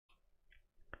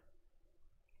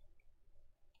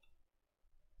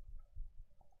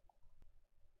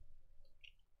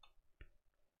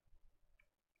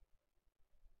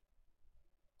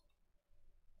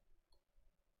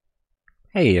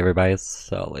Hey everybody, it's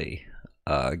Sully.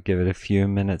 Give it a few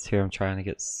minutes here. I'm trying to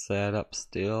get set up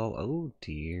still. Oh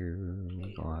dear,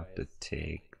 I'm gonna have to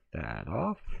take that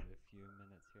off.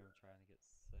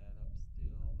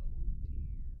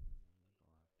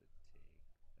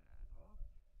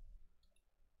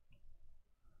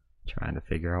 Trying to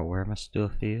figure out where my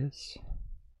stuff is.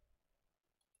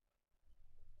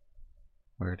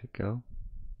 Where'd it go?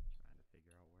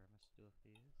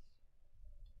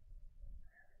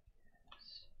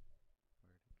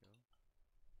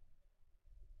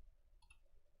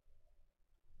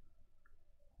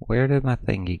 Where did my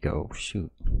thingy go?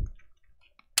 Shoot.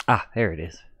 Ah, there it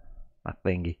is. My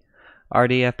thingy.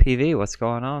 RDFPV, what's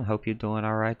going on? Hope you're doing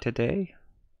alright today.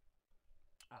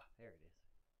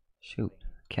 Shoot,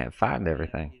 can't find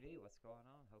everything.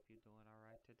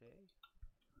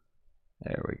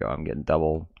 There we go. I'm getting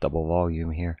double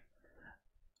volume here.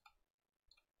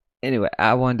 Anyway,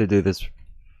 I wanted to do this.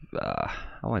 I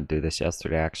wanted to do this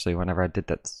yesterday. Actually, whenever I did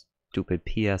that stupid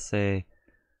PSA,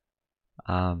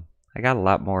 I got a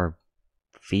lot more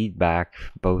feedback,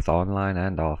 both online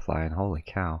and offline. Holy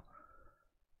cow!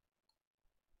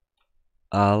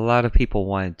 A lot of people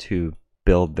wanted to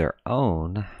build their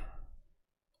own.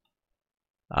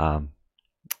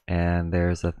 And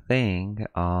there's a thing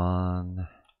on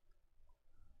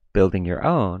building your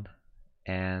own,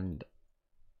 and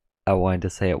I wanted to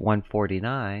say at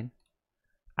 149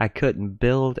 I couldn't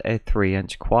build a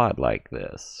 3-inch quad like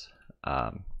this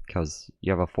because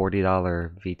you have a $40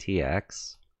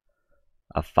 VTX,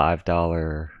 a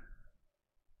 $5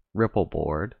 ripple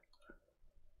board,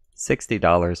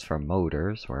 $60 for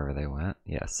motors wherever they went.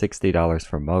 Yeah, $60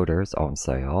 for motors on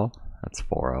sale. That's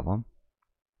 4 of them.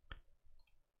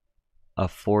 A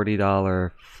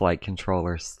 $40 flight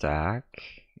controller stack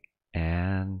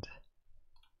and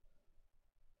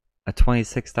a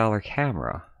 $26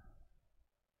 camera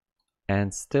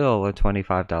and still a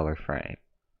 $25 frame.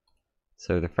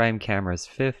 So the frame camera is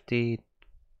 50,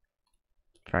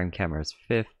 frame camera is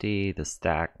 50, the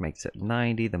stack makes it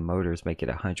 90, the motors make it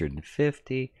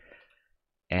 150,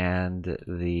 and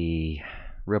the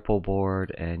ripple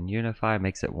board and Unify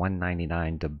makes it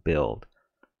 199 to build.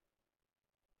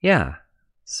 Yeah,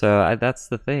 so that's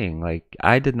the thing. Like,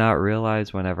 I did not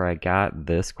realize whenever I got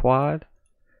this quad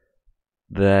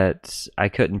that I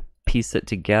couldn't piece it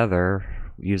together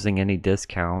using any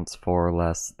discounts for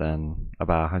less than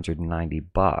about 190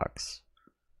 bucks.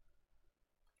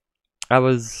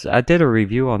 I did a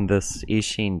review on this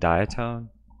Eachine Diatone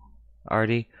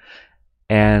already,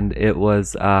 and it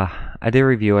was I did a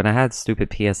review and I had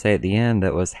stupid PSA at the end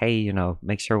that was, hey, you know,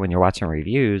 make sure when you're watching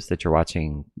reviews that you're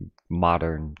watching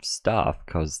modern stuff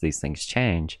because these things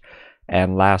change.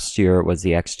 And last year it was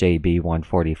the XJB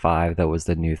 145 that was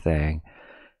the new thing.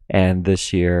 And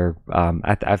this year,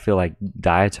 I feel like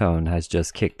Diatone has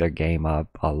just kicked their game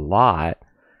up a lot.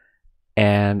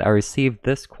 And I received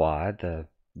this quad,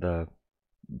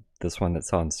 this one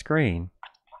that's on screen,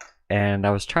 and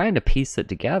I was trying to piece it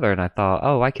together, and I thought,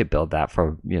 oh, I could build that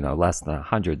for, you know, less than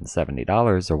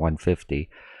 $170 or $150.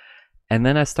 And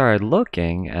then I started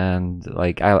looking, and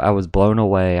like I was blown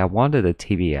away. I wanted a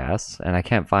TBS, and I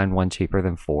can't find one cheaper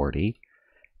than 40.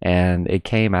 And it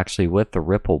came actually with the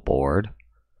ripple board.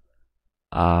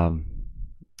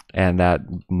 And that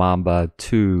Mamba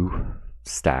 2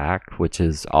 stack, which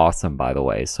is awesome, by the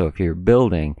way. So if you're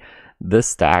building, this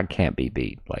stack can't be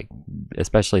beat, like,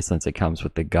 especially since it comes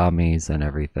with the gummies and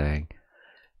everything.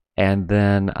 And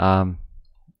then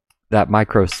that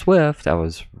Micro Swift I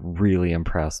was really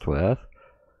impressed with.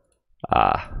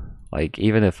 Like,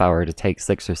 even if I were to take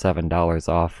 $6 or $7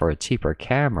 off for a cheaper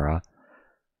camera,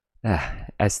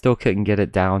 I still couldn't get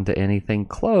it down to anything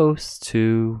close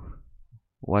to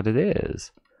what it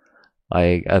is.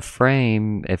 Like a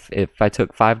frame, if I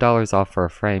took $5 off for a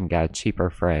frame, got a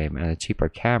cheaper frame and a cheaper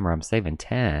camera, I'm saving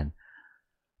 10.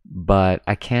 But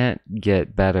I can't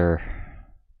get better.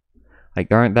 Like,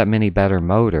 there aren't that many better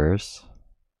motors.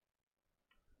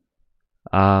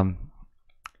 Yeah,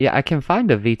 I can find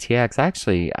a VTX.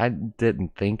 Actually, I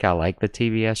didn't think I liked the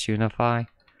TBS Unify.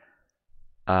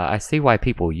 I see why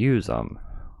people use them,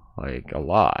 like, a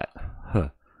lot.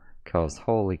 Cause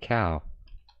holy cow.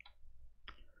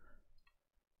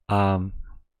 And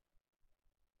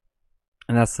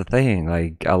that's the thing,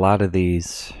 like, a lot of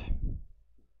these,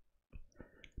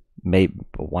 maybe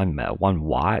 1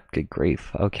 watt, good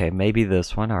grief. Okay, maybe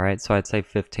this one. All right, so I'd save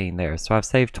 15 there. So I've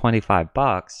saved 25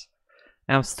 bucks,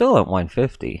 and I'm still at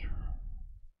 150.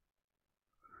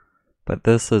 But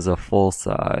this is a full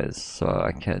size, so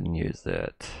I can use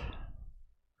it.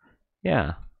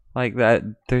 Yeah, like that.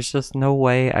 There's just no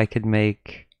way I could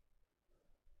make.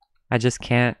 I just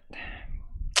can't.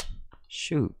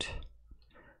 Shoot.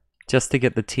 Just to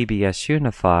get the TBS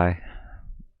Unify,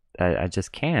 I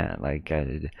just can't. Like,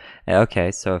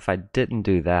 okay, so if I didn't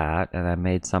do that and I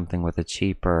made something with a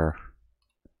cheaper...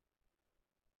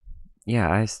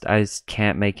 Yeah, I just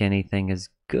can't make anything as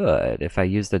good. If I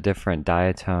used a different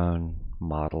Diatone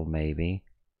model, maybe.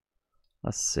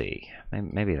 Let's see.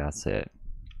 Maybe that's it.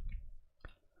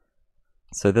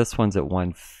 So this one's at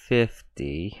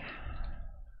 150.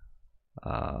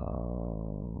 Let's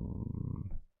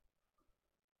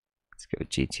go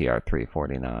GTR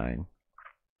 349.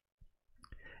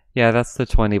 Yeah, that's the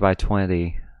 20 by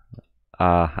 20.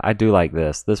 I do like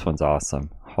this. This one's awesome.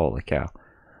 Holy cow.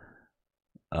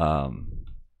 I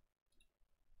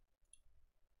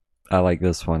like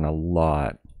this one a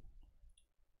lot.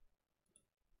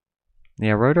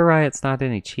 Yeah, Rotor Riot's not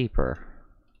any cheaper.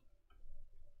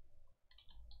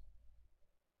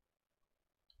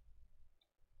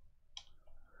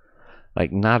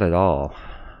 Like, not at all.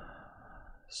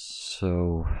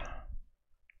 So,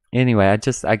 anyway,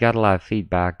 I got a lot of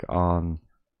feedback on,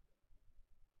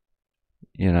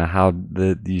 you know, how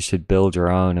you should build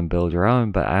your own,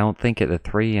 but I don't think at the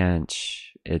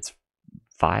 3-inch it's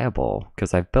viable,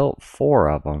 because I've built 4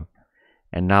 of them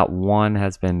and not one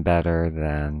has been better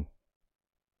than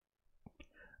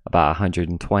about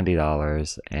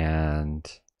 $120,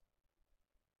 and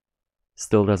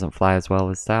still doesn't fly as well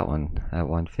as that one at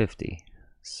 150.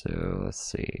 So let's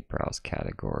see, browse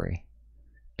category,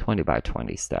 20 by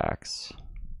 20 stacks.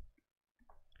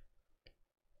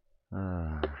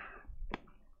 And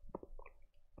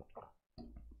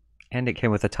it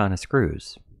came with a ton of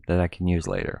screws that I can use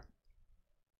later.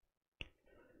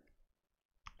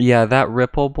 Yeah, that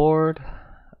ripple board,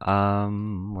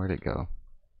 where'd it go?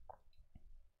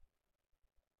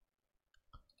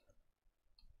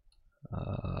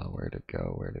 Where'd it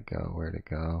go? Where'd it go? Where'd it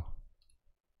go?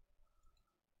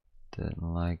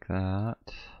 Didn't like that.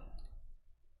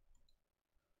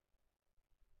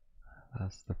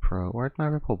 That's the Pro. Where'd my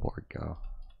ripple board go?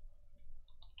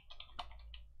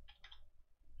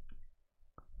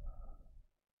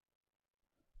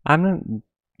 I'm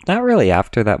not really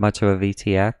after that much of a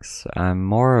VTX. I'm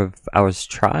more of, I was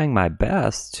trying my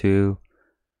best to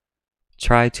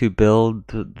try to build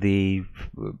the,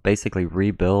 basically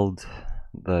rebuild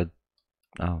the,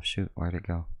 oh shoot, where'd it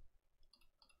go?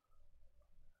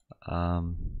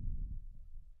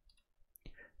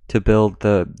 To build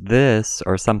this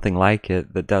or something like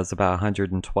it that does about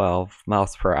 112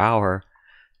 miles per hour,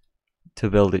 to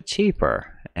build it cheaper,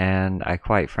 and I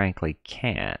quite frankly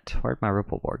can't. Where'd my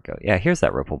ripple board go? Yeah, here's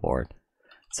that ripple board.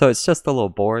 So it's just a little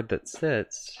board that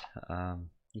sits,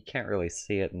 you can't really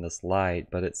see it in this light,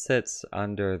 but it sits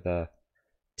under the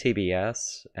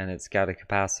TBS, and it's got a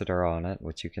capacitor on it,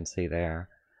 which you can see there,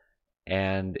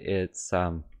 and it's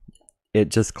it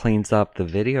just cleans up the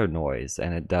video noise,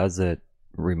 and it does it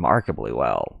remarkably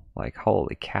well. Like,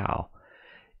 holy cow.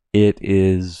 It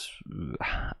is,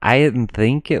 I didn't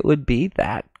think it would be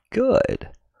that good.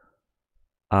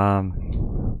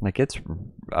 Like, it's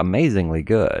amazingly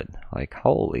good. Like,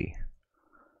 holy,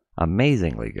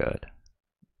 amazingly good.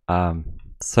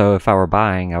 So if I were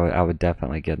buying, I would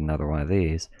definitely get another one of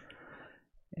these.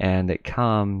 And it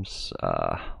comes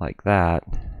like that.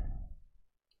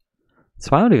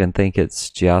 So I don't even think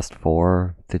it's just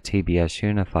for the TBS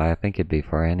Unify. I think it'd be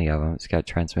for any of them. It's got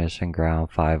transmission, ground,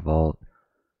 5 volt,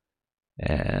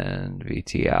 and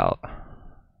VT out.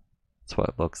 That's what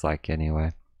it looks like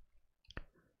anyway.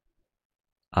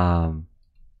 So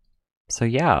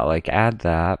yeah, like add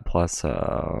that plus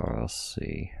let's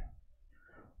see.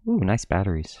 Ooh, nice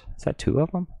batteries. Is that 2 of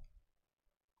them?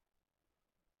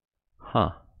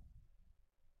 Huh.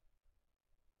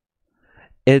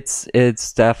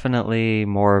 It's definitely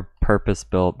more purpose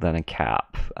built than a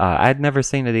cap. I'd never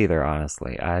seen it either,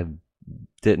 honestly. I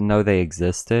didn't know they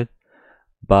existed.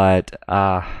 But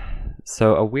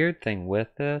so a weird thing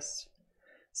with this,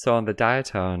 so on the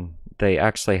Diatone, they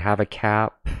actually have a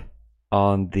cap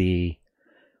on the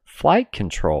flight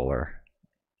controller.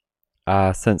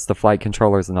 Since the flight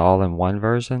controller is an all-in-one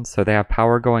version, so they have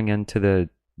power going into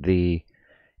the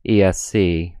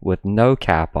ESC with no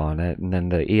cap on it, and then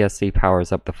the ESC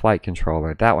powers up the flight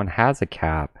controller. That one has a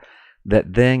cap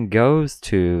that then goes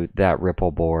to that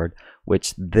ripple board,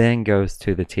 which then goes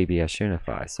to the TBS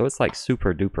Unify. So it's like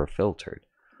super duper filtered.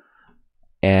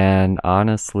 And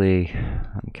honestly,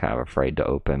 I'm kind of afraid to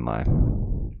open my,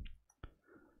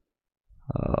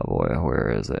 oh boy, where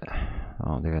is it? I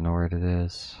don't even know where it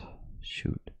is.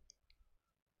 Shoot.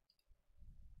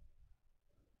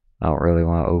 I don't really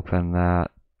want to open that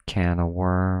can of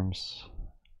worms.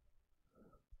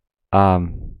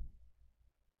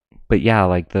 But yeah,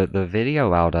 like the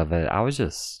video out of it,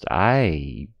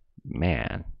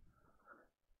 man,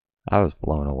 I was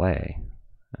blown away.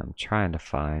 I'm trying to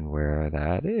find where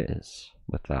that is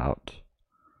without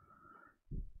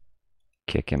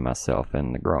kicking myself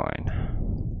in the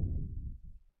groin.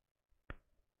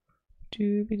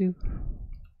 Doobie-doo.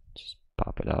 Just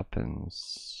pop it up and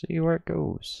see where it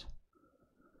goes.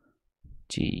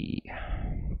 G.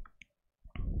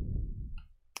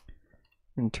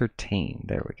 Entertain.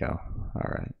 There we go.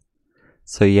 Alright.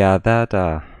 So yeah, that,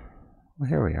 well,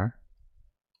 here we are.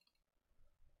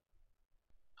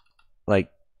 Like,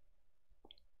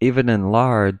 even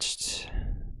enlarged,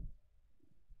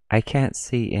 I can't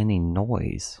see any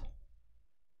noise.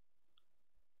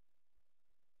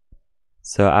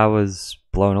 So I was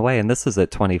blown away, and this is at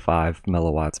 25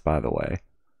 milliwatts, by the way.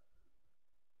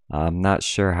 I'm not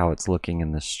sure how it's looking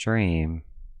in the stream.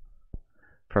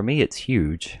 For me, it's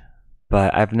huge,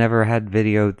 but I've never had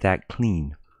video that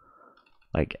clean,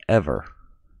 like ever,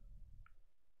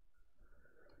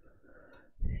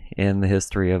 in the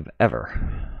history of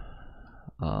ever.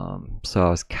 So I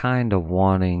was kind of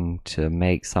wanting to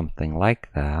make something like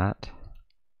that.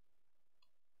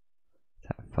 Is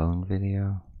that phone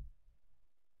video?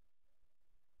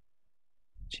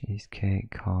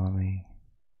 Cheesecake, call me.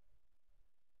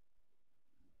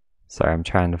 Sorry, I'm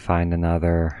trying to find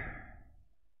another,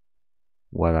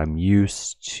 what I'm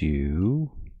used to.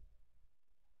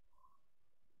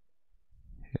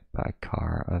 Hit by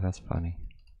car. Oh, that's funny.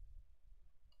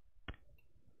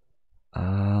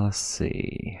 Let's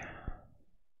see.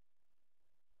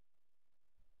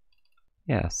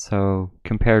 Yeah, so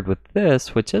compared with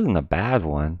this, which isn't a bad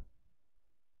one,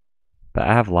 but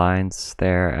I have lines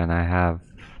there, and I have,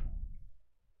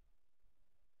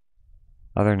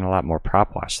 other than a lot more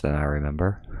prop wash than I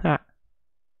remember.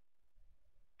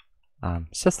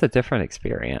 It's just a different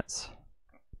experience.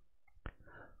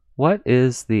 What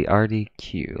is the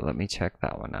RDQ? Let me check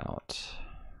that one out.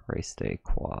 Race day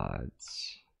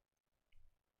quads.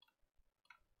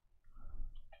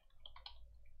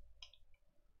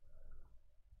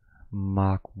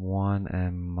 Mach 1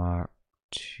 and Mach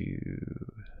 2.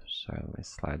 Sorry, let me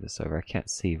slide this over. I can't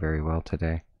see very well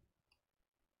today.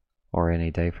 Or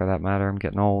any day for that matter. I'm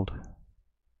getting old.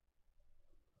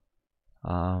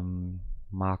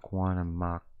 Mach 1 and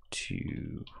Mach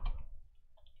 2.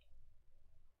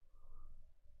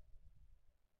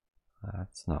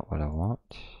 That's not what I want.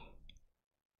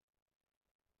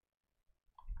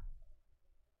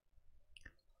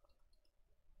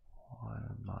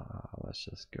 Let's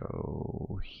just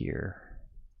go here.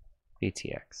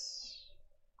 VTX.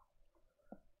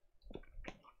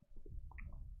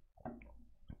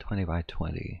 20 by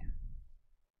 20.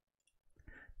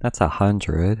 That's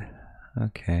 100.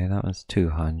 Okay, that was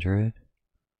 200.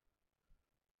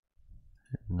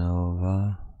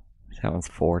 Nova. That one's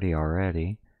 40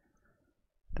 already.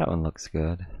 That one looks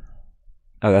good.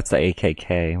 Oh, that's the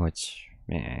AKK, which,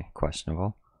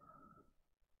 questionable.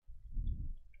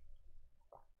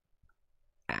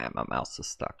 My mouse is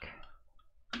stuck.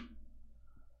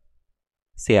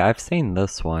 See, I've seen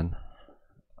this one.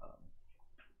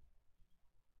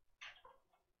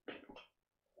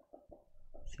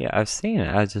 Yeah, I've seen it.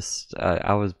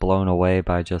 I was blown away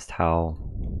by just how,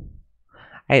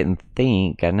 I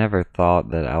never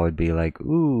thought that I would be like,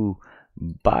 ooh,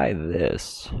 buy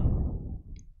this.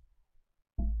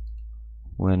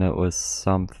 When it was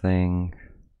something.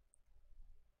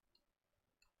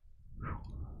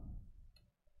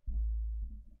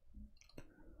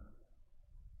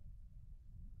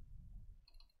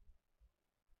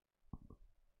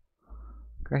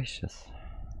 Gracious.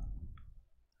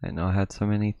 I didn't know I had so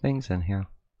many things in here.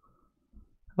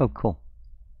 Oh, cool.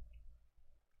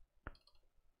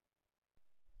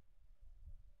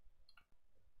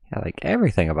 Yeah, like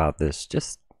everything about this,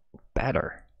 just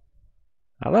better.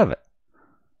 I love it.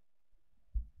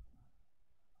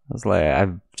 I was like, I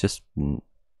just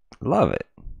love it.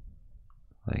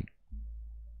 Like,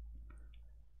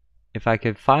 if I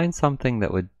could find something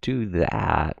that would do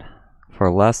that for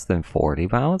less than 40,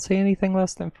 but I don't see anything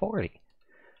less than 40.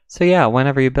 So yeah,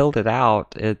 whenever you build it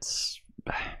out, it's,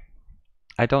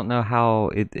 I don't know how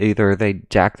either they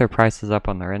jack their prices up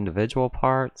on their individual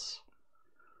parts,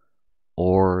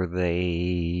 or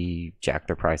they jack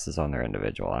their prices on their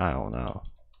individual. I don't know.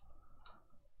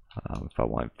 If I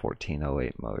want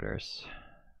 1408 motors,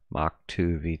 Mach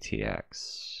 2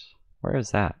 VTX, where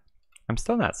is that? I'm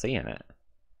still not seeing it.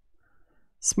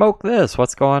 Smoke this.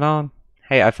 What's going on?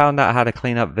 Hey, I found out how to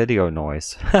clean up video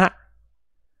noise.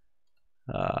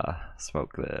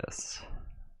 Smoke this.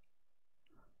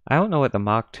 I don't know what the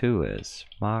Mach 2 is.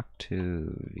 Mach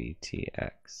 2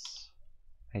 VTX.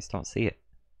 I just don't see it.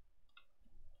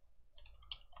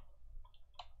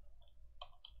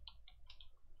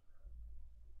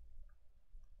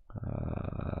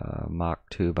 Mach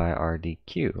 2 by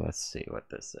RDQ. Let's see what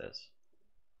this is.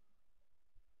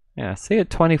 Yeah, see it,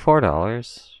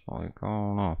 $24. Like,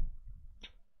 oh no.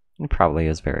 It probably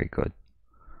is very good.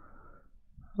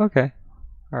 Okay.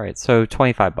 Alright, so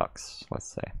 25 bucks,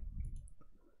 let's say.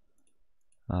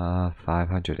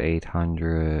 500,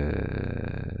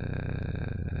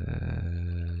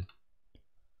 800.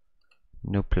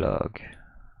 No plug.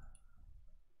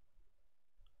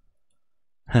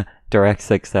 Direct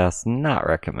success, not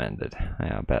recommended.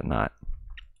 Yeah, I bet not.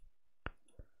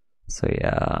 So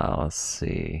yeah, let's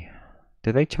see.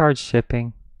 Do they charge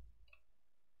shipping?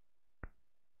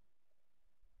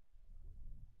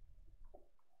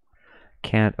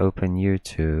 Can't open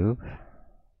YouTube.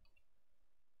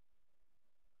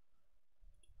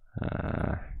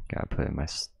 Gotta put in my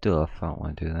stuff. I don't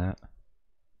want to do that.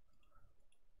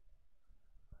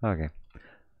 Okay.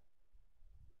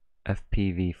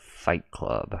 FPV Fight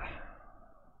Club.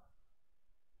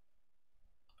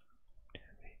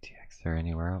 VTX or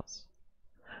anywhere else?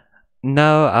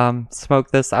 No,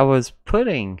 smoke this. I was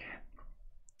putting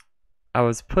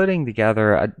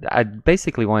together. I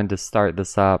basically wanted to start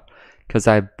this up because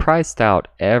I priced out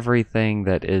everything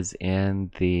that is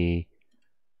in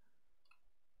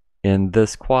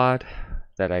this quad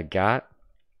that I got.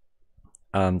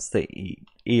 It's the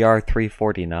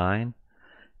ER349.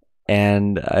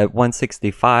 And at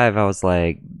 165, I was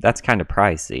like, that's kind of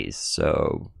pricey.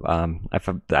 So I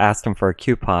asked them for a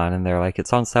coupon, and they're like,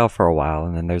 it's on sale for a while.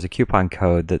 And then there's a coupon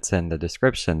code that's in the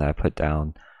description that I put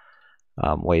down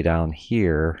way down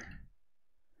here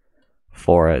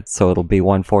for it. So it'll be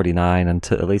 149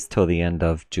 until at least till the end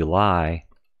of July.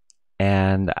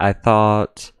 And I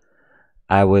thought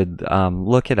I would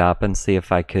look it up and see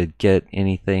if I could get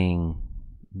anything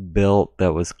built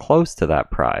that was close to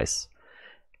that price.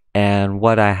 And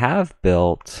what I have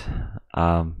built,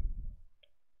 I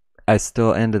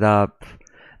still ended up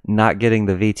not getting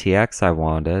the VTX I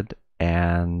wanted,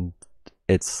 and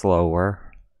it's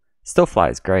slower. Still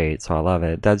flies great, so I love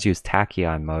it. It does use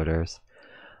Tachyon motors.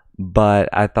 But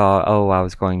I thought, oh, I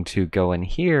was going to go in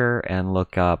here and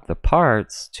look up the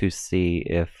parts to see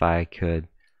if I could,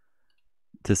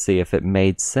 to see if it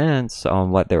made sense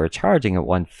on what they were charging at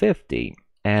 150.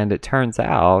 And it turns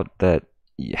out that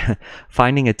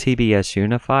finding a TBS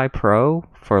Unify Pro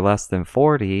for less than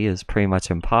 40 is pretty much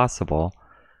impossible.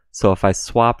 So if I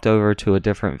swapped over to a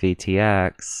different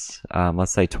VTX,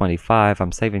 let's say 25,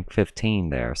 I'm saving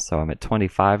 15 there, so I'm at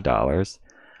 $25.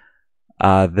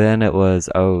 Then it was,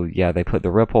 oh yeah, they put the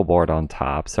Ripple board on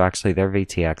top, so actually their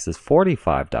VTX is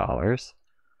 $45.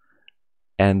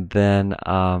 And then,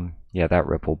 yeah, that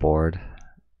Ripple board.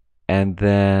 And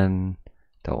then,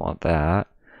 don't want that.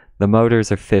 The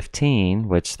motors are 15,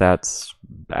 which that's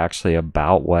actually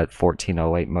about what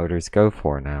 1408 motors go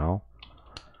for now.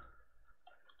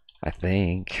 I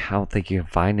think. I don't think you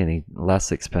can find any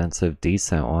less expensive,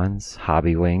 decent ones.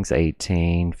 Hobby Wings,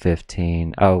 18,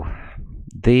 15. Oh,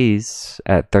 these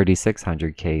at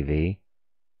 3600 kV.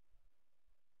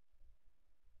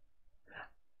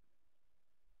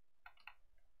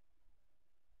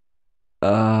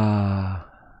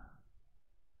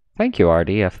 Thank you,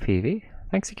 RDFPV.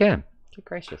 Thanks again. Good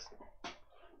gracious.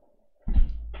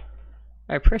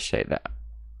 I appreciate that.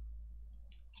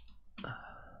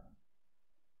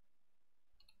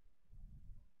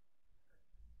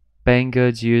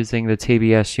 Banggood's using the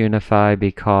TBS Unify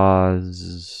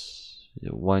because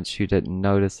once you didn't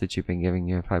notice that you've been giving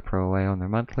Unify Pro away on their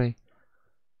monthly.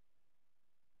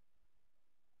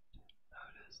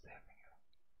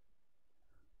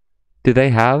 Do they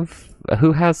have,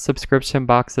 who has subscription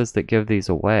boxes that give these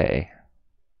away?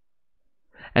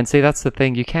 And see, that's the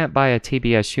thing, you can't buy a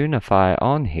TBS Unify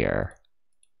on here.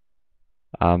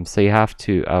 So you have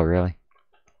to, oh really?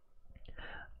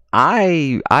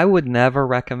 I would never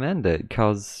recommend it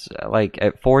because like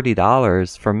at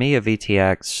 $40, for me a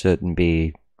VTX shouldn't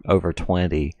be over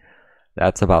 20.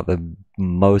 That's about the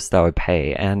most I would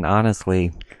pay. And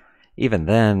honestly, even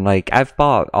then, like I've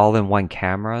bought all-in-one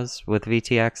cameras with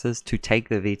VTXs to take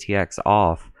the VTX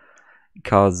off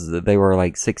because they were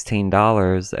like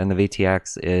 $16 and the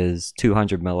VTX is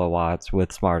 200 milliwatts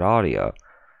with smart audio.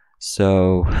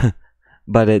 So,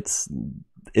 but it's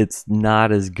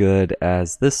not as good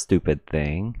as this stupid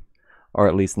thing, or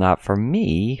at least not for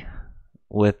me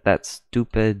with this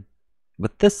stupid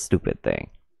thing.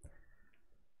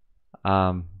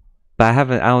 But I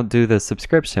don't do the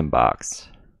subscription box.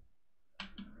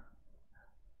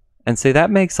 And see, that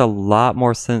makes a lot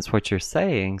more sense what you're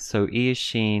saying. So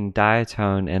Eachine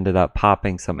Diatone ended up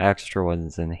popping some extra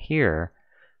ones in here.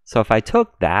 So if I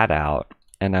took that out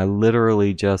and I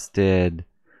literally just did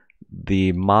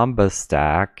the Mamba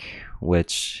stack,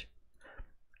 which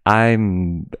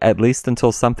I'm, at least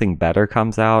until something better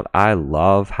comes out, I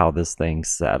love how this thing's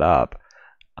set up.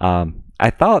 I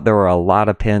thought there were a lot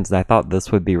of pins and I thought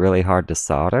this would be really hard to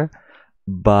solder.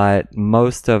 But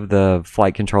most of the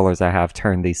flight controllers I have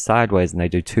turn these sideways and they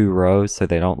do 2 rows so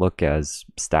they don't look as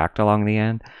stacked along the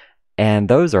end. And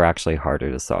those are actually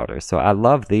harder to solder. So I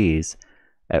love these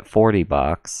at 40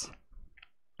 bucks.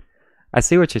 I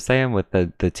see what you're saying with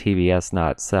the TBS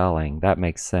not selling. That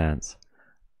makes sense.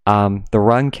 The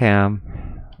run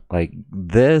cam, like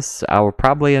this, I will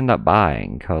probably end up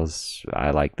buying because I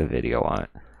like the video on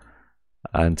it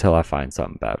until I find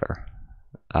something better.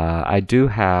 I do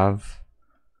have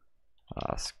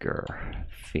Oscar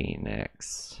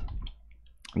Phoenix.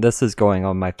 This is going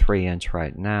on my 3-inch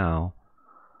right now.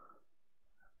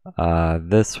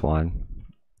 This one.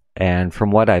 And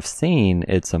from what I've seen,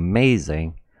 it's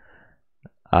amazing.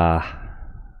 A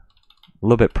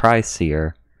little bit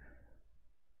pricier.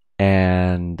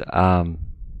 And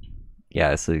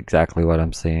yeah, this is exactly what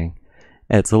I'm seeing.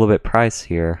 It's a little bit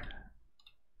pricier.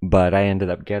 But I ended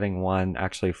up getting one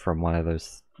actually from one of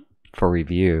those for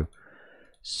review.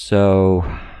 So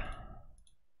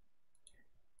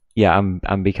yeah,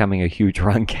 I'm becoming a huge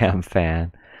run cam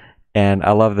fan, and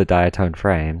I love the Diatone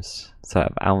frames.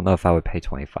 So I don't know if I would pay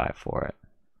 25 for it.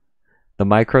 The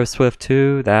Micro Swift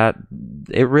 2, that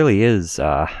it really is.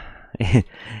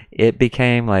 It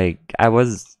became like I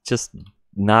was just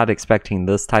not expecting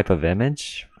this type of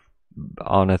image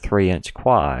on a 3-inch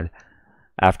quad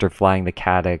after flying the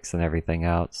Cadix and everything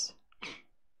else.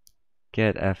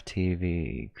 Get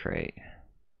FTV crate.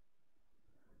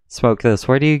 Smoke this.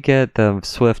 Where do you get the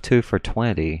Swift 2 for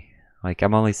 20? Like,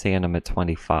 I'm only seeing them at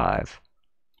 25.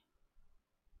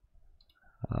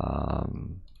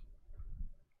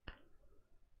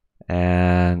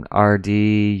 And RD,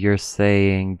 you're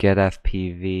saying Get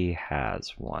FPV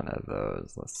has one of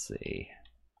those. Let's see.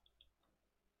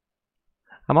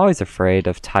 I'm always afraid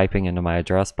of typing into my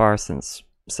address bar since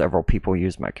several people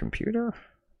use my computer.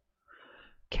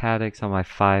 Cadix on my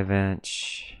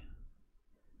 5-inch.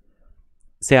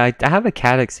 See, I have a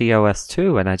Cadix EOS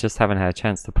 2 and I just haven't had a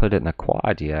chance to put it in a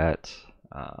quad yet.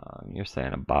 You're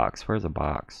saying a box. Where's a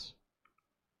box?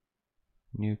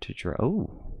 New to draw.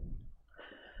 Oh.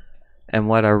 And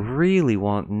what I really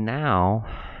want now,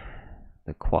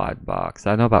 the quad box.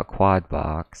 I know about quad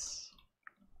box.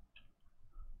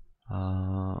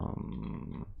 I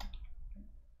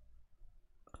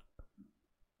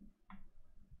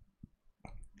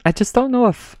just don't know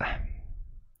if...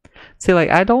 See, like,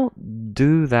 I don't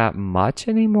do that much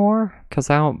anymore because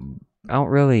I don't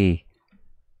really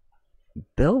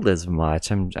build as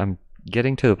much. I'm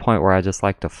getting to the point where I just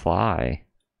like to fly,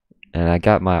 and I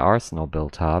got my arsenal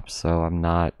built up, so I'm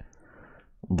not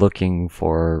looking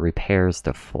for repairs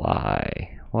to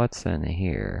fly. What's in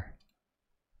here?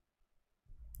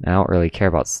 I don't really care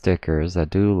about stickers. I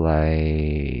do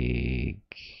like...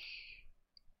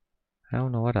 I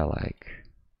don't know what I like.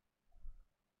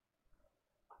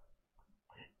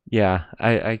 Yeah,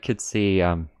 I could see,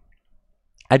 I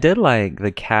did like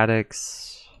the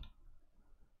Cadix,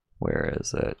 where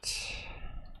is it?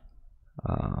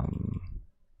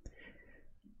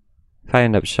 If I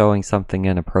end up showing something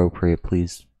inappropriate,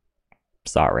 please,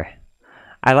 sorry.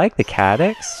 I like the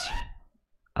Cadix.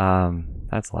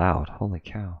 That's loud, holy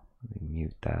cow, let me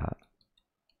mute that.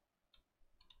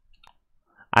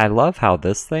 I love how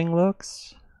this thing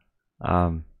looks.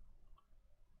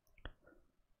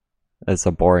 It's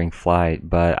a boring flight,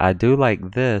 but I do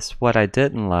like this. What I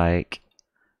didn't like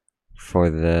for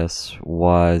this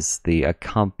was the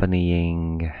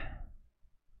accompanying...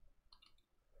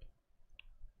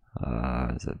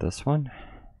 is it this one?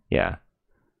 Yeah.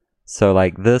 So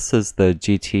like this is the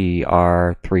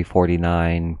GTR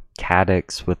 349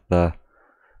 Cadix with the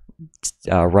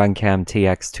Runcam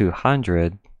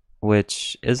TX200,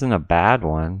 which isn't a bad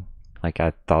one. Like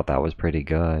I thought that was pretty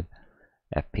good.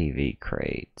 FPV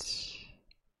crate.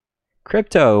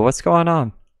 Crypto, what's going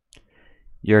on?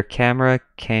 Your camera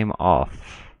came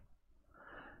off.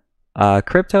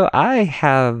 Crypto, I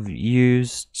have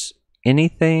used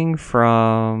anything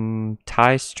from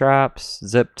tie straps,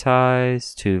 zip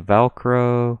ties, to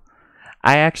Velcro.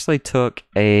 I actually took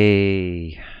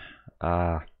a...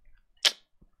 do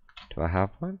I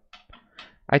have one?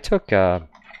 I took a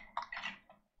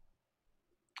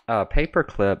paper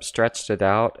clip, stretched it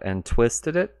out, and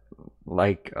twisted it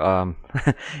Like,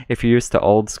 if you're used to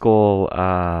old school,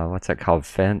 what's that called?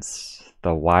 Fence?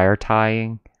 The wire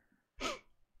tying?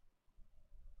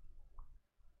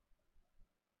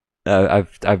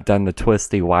 I've done the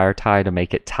twisty wire tie to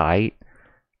make it tight,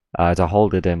 to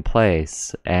hold it in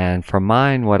place. And for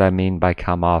mine, what I mean by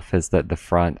come off is that the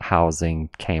front housing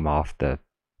came off the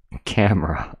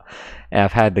camera. And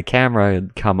I've had the camera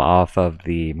come off of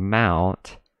the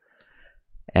mount,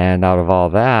 and out of all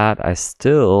that, I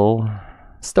still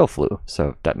flew, so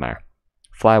it doesn't matter.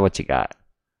 Fly what you got.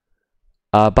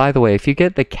 By the way, if you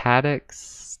get the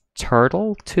Caddx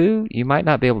turtle too, you might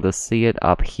not be able to see it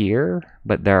up here,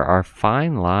 but there are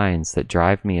fine lines that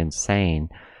drive me insane.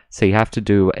 So you have to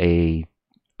do a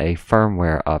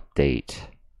firmware update.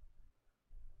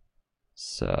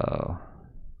 So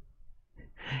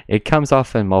it comes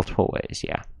off in multiple ways,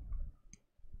 yeah.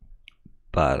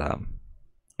 But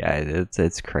yeah,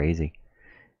 it's crazy.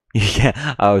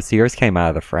 Yeah. Oh, so yours came out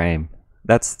of the frame.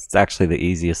 That's actually the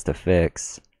easiest to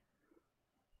fix.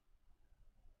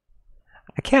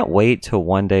 I can't wait till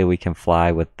one day we can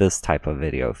fly with this type of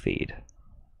video feed.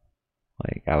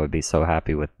 Like, I would be so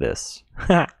happy with this.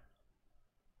 Oh,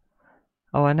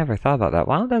 I never thought about that.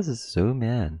 Why does it zoom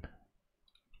in?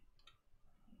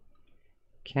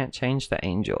 Can't change the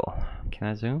angel. Can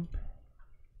I zoom?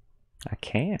 I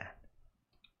can.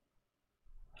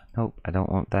 Nope, I don't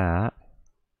want that.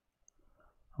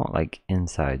 I want like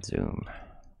inside zoom.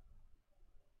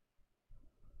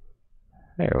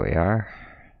 There we are.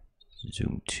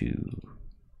 Zoom 2.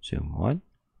 Zoom 1.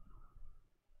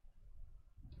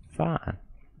 Fine.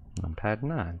 Numpad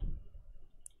 9.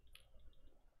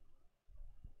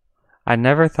 I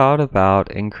never thought about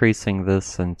increasing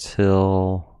this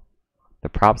until the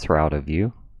props were out of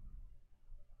view.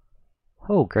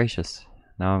 Oh, gracious.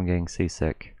 Now I'm getting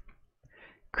seasick.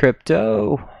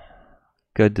 Crypto!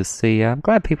 Good to see you. I'm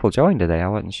glad people joined today. I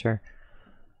wasn't sure.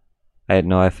 I didn't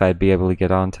know if I'd be able to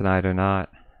get on tonight or not.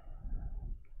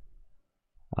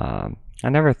 I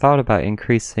never thought about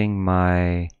increasing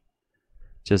my...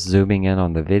 just zooming in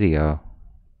on the video.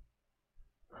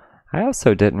 I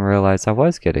also didn't realize I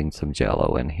was getting some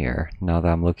jello in here, now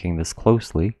that I'm looking this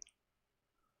closely.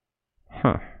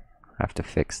 Huh. I have to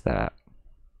fix that.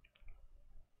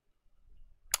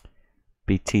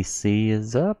 BTC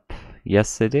is up.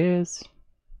 Yes, it is.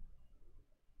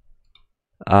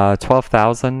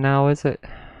 12,000 now, is it?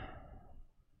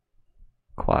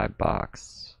 Quad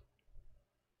box.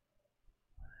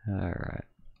 Alright.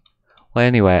 Well,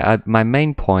 anyway, my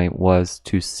main point was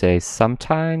to say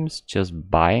sometimes just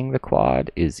buying the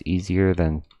quad is easier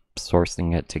than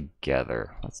sourcing it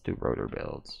together. Let's do rotor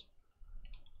builds.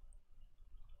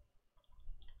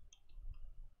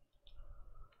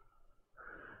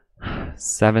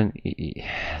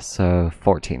 So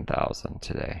 14,000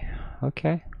 today.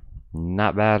 Okay,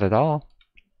 not bad at all.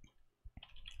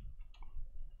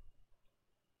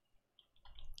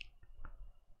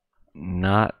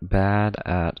 Not bad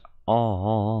at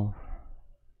all.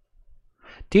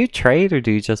 Do you trade or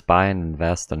do you just buy and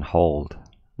invest and hold?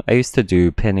 I used to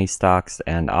do penny stocks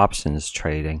and options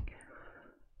trading.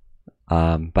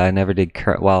 But I never did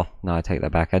well, no, I take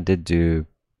that back. I did do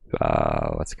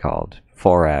what's it called?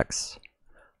 Forex,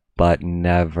 but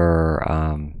never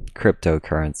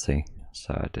cryptocurrency.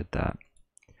 So I did that.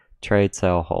 Trade,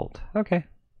 sell, hold. Okay.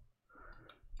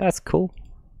 That's cool.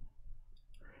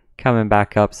 Coming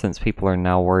back up since people are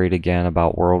now worried again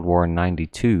about World War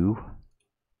 92.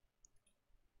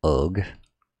 Ugh.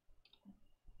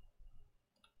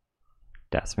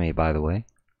 That's me, by the way.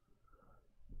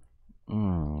 I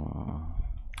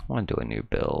want to do a new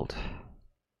build.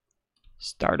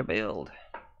 Start a build.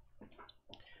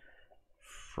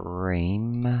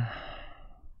 Frame.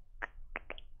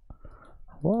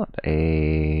 What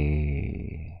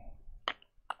a...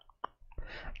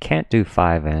 Can't do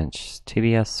 5-inch.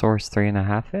 TBS source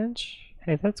 3.5-inch?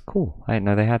 Hey, that's cool. I didn't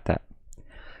know they had that.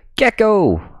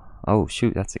 Gecko! Oh,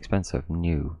 shoot, that's expensive.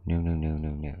 New.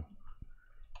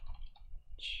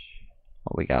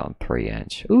 What we got on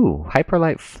 3-inch? Ooh,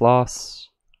 Hyperlight Floss.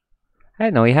 I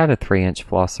didn't know he had a 3-inch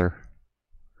flosser.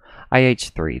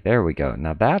 IH3, there we go.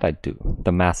 Now that I do.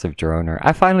 The massive droner.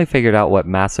 I finally figured out what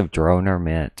massive droner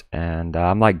meant. And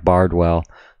I'm like Bardwell.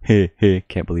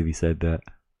 Can't believe he said that.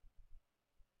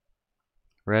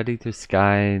 Ready to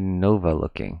sky Nova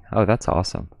looking. Oh, that's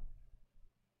awesome.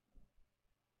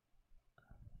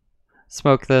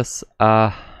 Smoke this.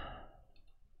 Hold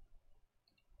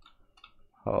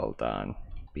on.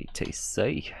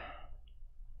 BTC.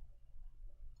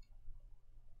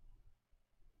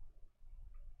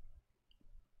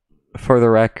 For the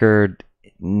record,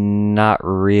 not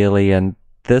really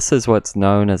this is what's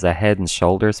known as a head and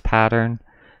shoulders pattern.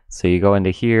 So you go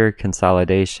into here,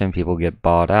 consolidation, people get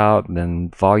bought out, and then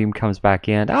volume comes back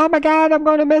in. Oh my God, I'm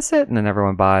going to miss it. And then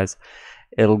everyone buys.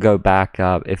 It'll go back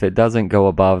up. If it doesn't go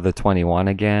above the 21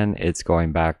 again, it's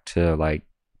going back to like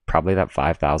probably that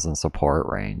 5,000 support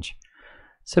range.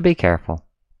 So be careful.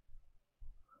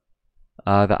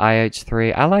 The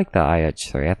IH3, I like the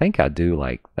IH3. I think I do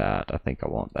like that. I think I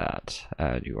want that.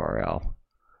 Add URL.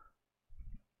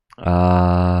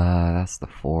 That's the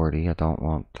 40. I don't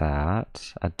want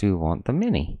that. I do want the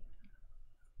mini.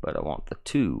 But I want the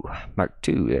 2. Mark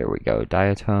 2. There we go.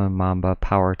 Diatone, Mamba,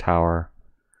 Power Tower.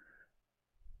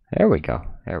 There we go.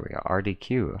 There we go.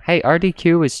 RDQ. Hey,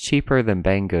 RDQ is cheaper than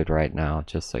Banggood right now,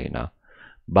 just so you know.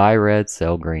 Buy red,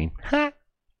 sell green. Ha!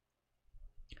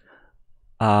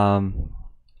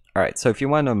 Alright, so if you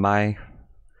want to know my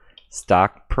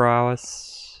stock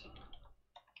prowess,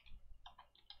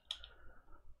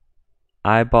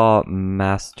 I bought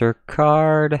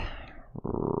MasterCard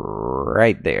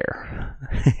right there.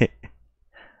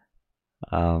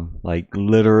 Like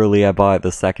literally I bought it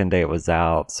the second day it was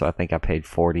out, so I think I paid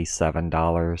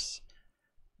 $47.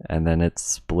 And then it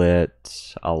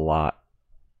split a lot.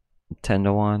 10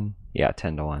 to 1? Yeah,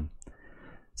 10 to 1.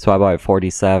 So I bought it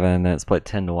 47, then it split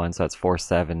 10 to 1, so that's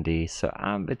 470. So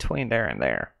I'm between there and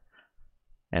there.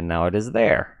 And now it is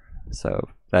there. So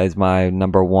that is my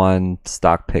 #1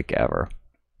 stock pick ever.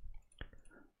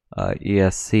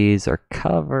 ESCs are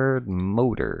covered.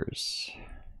 Motors.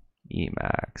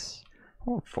 Emax.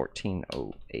 Oh,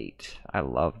 1408. I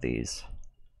love these.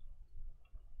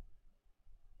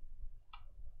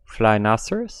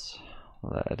 Flynoceros.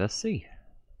 Let us see.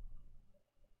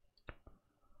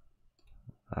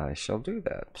 I shall do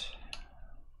that.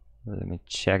 Let me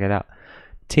check it out.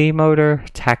 T-motor,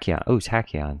 Tachyon. Oh,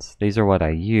 Tachyons. These are what I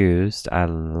used. I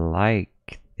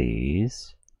like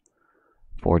these.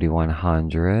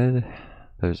 4100.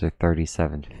 Those are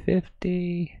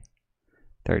 3750.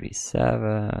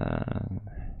 37.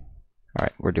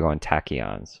 Alright, we're doing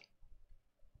Tachyons.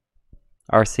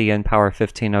 RCN power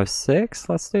 1506.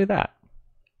 Let's do that.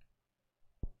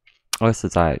 Oh, this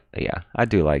is yeah, I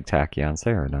do like Tachyons.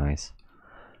 They are nice.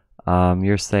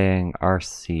 You're saying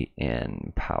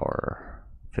RCN power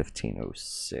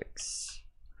 1506.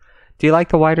 Do you like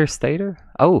the wider stator?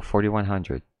 Oh,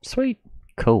 4100. Sweet.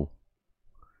 Cool.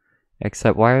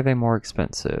 Except why are they more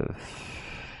expensive?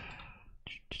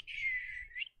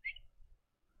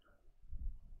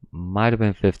 Might have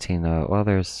been 15. Well,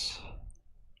 there's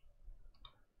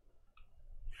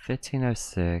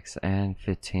 1506 and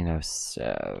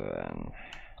 1507.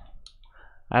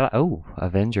 Oh,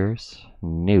 Avengers.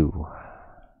 New.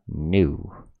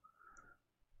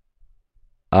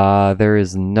 There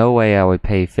is no way I would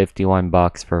pay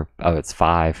 $51 for. Oh, it's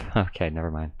 5. Okay,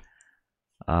 never mind.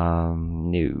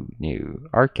 New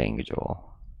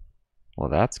Archangel. Well,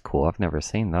 that's cool. I've never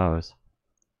seen those.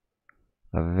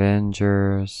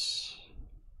 Avengers.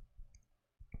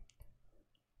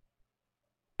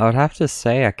 I would have to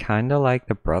say I kind of like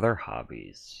the Brother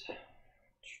Hobbies.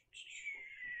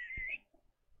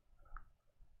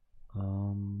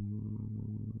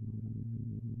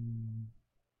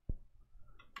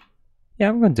 Yeah,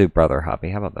 I'm going to do Brother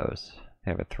Hobby. How about those?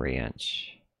 They have a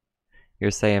 3-inch.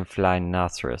 You're saying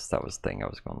Flynoceros. That was the thing I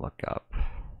was going to look up.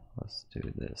 Let's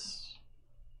do this.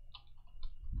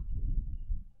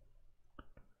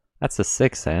 That's a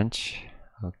 6-inch.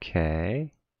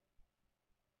 Okay.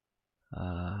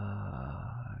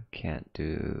 Can't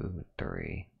do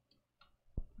 3.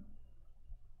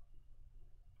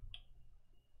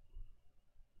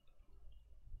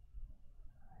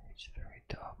 H3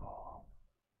 double.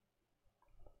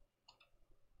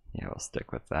 Yeah, we'll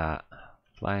stick with that.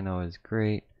 Flyno is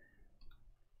great.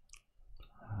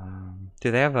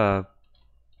 Do they have a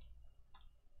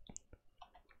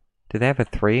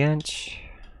 3-inch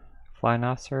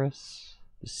Flynoceros?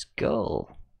 The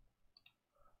skull.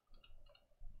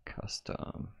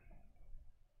 Custom.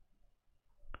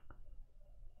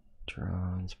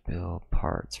 Drones, build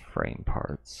parts, frame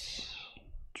parts.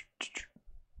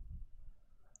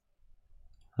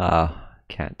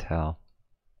 Can't tell.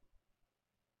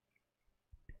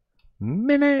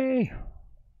 Mini!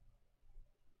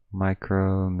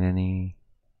 Micro, mini,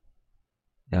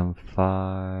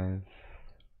 M5.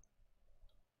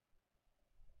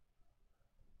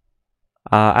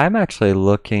 I'm actually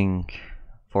looking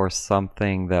for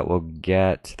something that will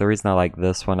get. The reason I like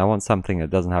this one, I want something that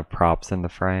doesn't have props in the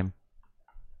frame.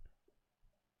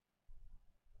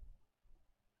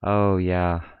 Oh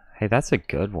yeah. Hey, that's a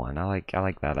good one. I like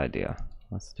that idea.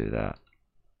 Let's do that.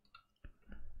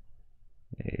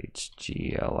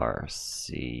 HGLRC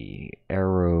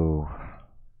Aero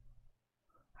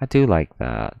I do like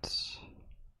that.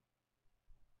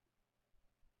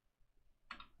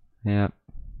 Yep.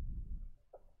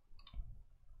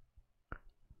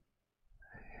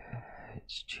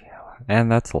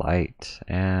 And that's light.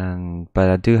 But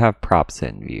I do have props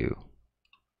in view.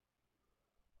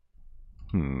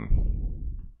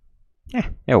 Yeah,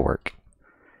 it'll work.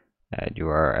 Add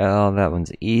URL. That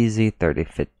one's easy.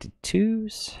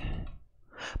 3052s.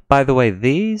 By the way,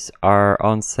 these are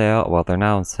on sale. Well, they're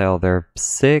not on sale. They're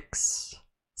six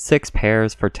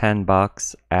pairs for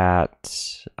 $10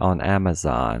 on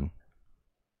Amazon.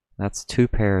 That's 2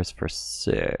 pairs for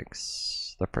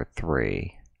 6. They're for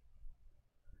 3.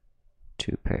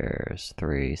 2 pairs,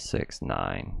 3, 6,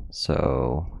 9.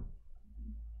 So,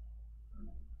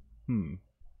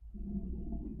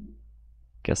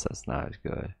 guess that's not as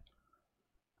good.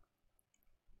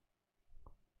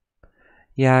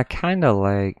 Yeah, kind of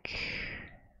like.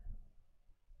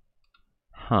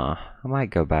 I might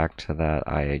go back to that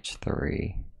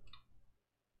IH3.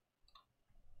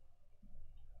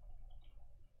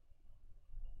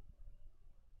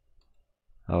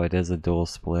 Oh, it is a dual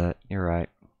split. You're right.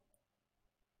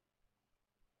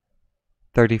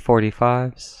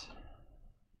 3045s.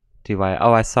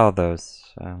 Oh, I saw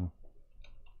those.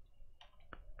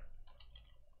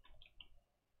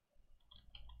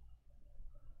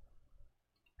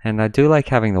 And I do like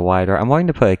having the wider. I'm going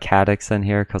to put a Caddx in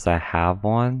here because I have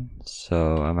one.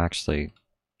 So I'm actually...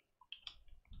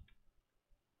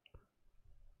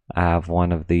 I have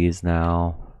one of these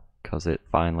now because it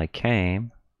finally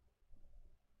came.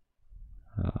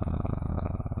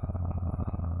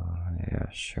 Yeah,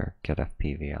 sure. Get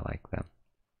FPV. I like them.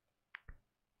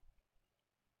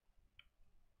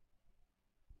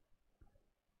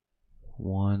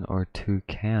 One or two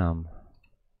cam.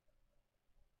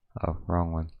 Oh,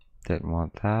 wrong one. Didn't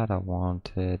want that. I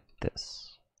wanted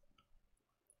this.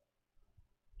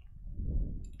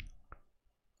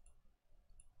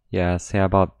 Yeah, see, I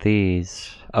bought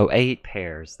these. Oh, 8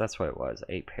 pairs. That's what it was.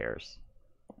 8 pairs.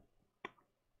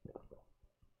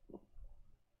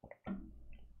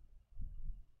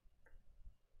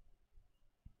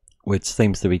 Which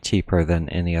seems to be cheaper than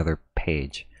any other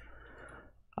page.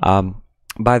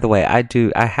 By the way,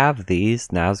 I have these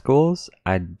Nazguls.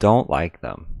 I don't like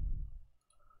them.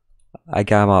 I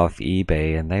got them off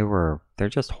eBay and they're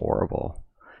just horrible.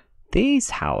 These,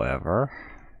 however,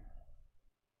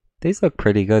 these look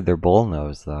pretty good. They're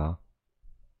bullnose though.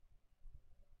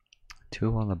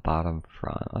 2 on the bottom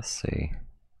front. Let's see.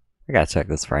 I gotta check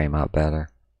this frame out better.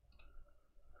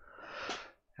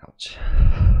 Ouch.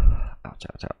 Ouch,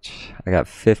 ouch, ouch. I got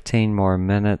 15 more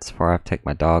minutes before I have to take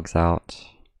my dogs out.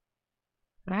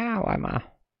 Ow, Emma.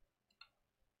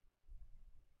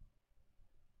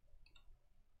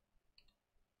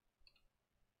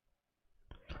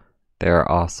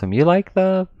 They're awesome. You like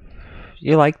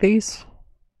these?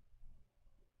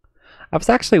 I was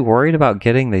actually worried about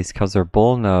getting these because they're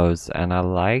bullnose, and I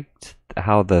liked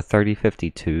how the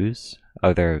 3052s.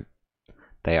 Oh,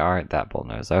 they aren't that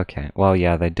bullnose. Okay. Well,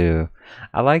 yeah, they do.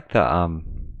 I like the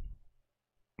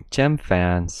gem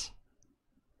fans.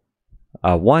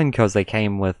 One because they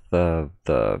came with this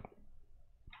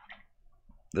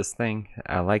thing.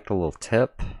 I like the little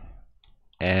tip,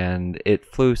 and it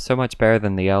flew so much better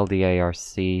than the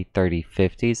LDARC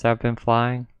 3050s I've been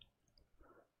flying.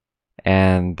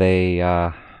 And they,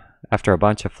 after a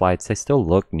bunch of flights, they still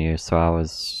look new, so I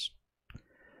was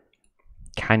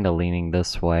kind of leaning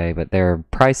this way, but they're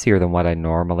pricier than what I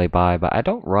normally buy, but I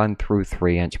don't run through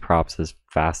 3-inch props as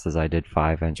fast as I did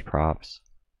 5-inch props.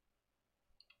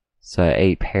 So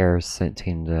 8 pairs seem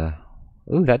to...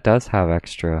 Ooh, that does have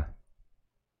extra...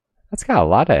 That's got a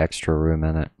lot of extra room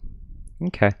in it.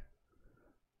 Okay.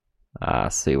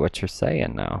 See what you're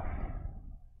saying now.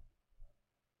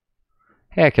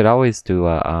 Hey, I could always do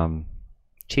a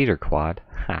cheater quad.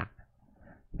 Ha.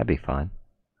 That'd be fun.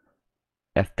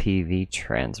 FPV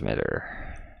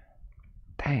transmitter.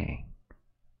 Dang.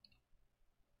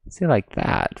 See, like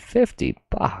that. $50.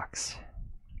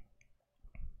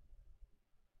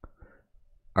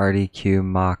 RDQ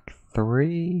Mach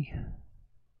 3.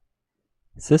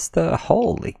 Is this the...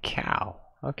 Holy cow.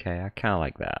 Okay, I kind of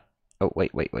like that. Oh,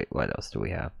 wait. What else do we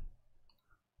have?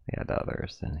 We had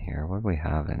others in here. What do we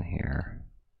have in here?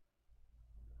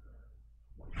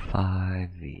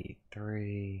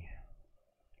 5v3.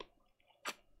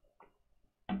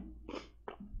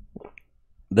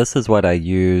 This is what I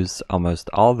use almost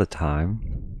all the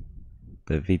time.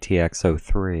 The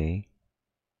VTX03.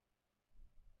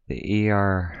 The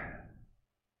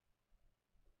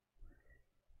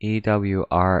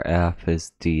EWRF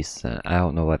is decent. I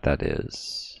don't know what that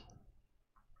is.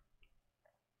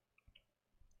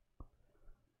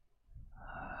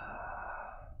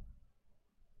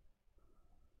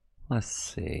 Let's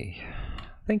see.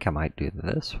 I think I might do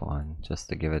this one just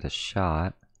to give it a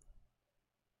shot.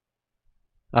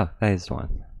 Oh, that is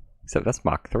one. Except that's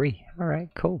Mach 3.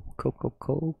 Alright, cool.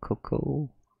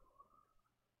 Cool.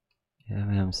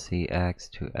 MMCX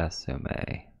to SMA.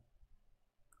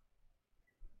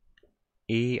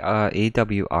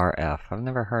 EWRF. I've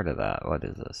never heard of that. What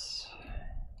is this?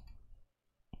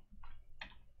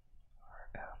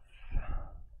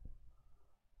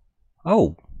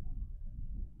 Oh!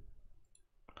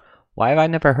 Why have I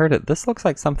never heard it? This looks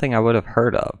like something I would have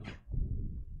heard of.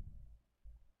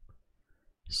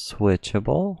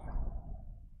 Switchable.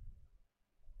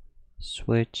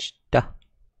 Switched.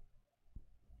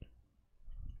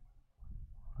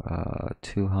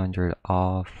 200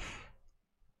 off.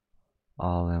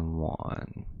 All in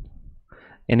one.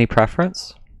 Any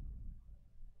preference?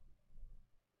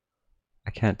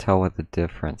 I can't tell what the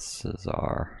differences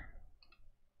are.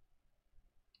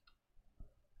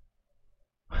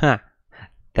 Huh.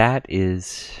 That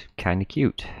is kind of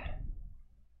cute.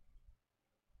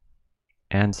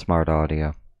 And smart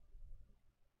audio.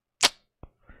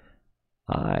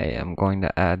 I am going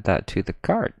to add that to the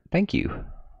cart. Thank you.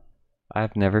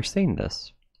 I've never seen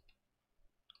this.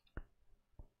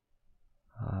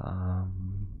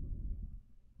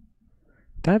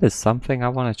 That is something I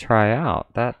want to try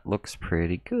out. That looks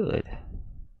pretty good.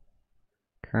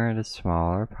 Current is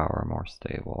smaller, power more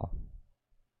stable.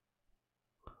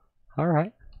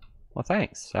 Alright. Well,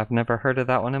 thanks. I've never heard of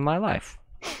that one in my life.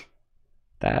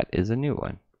 That is a new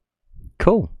one.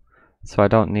 Cool. So I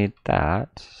don't need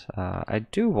that. I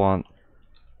do want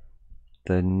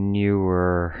the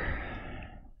newer...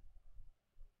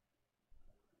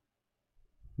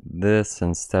 this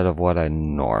instead of what I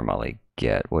normally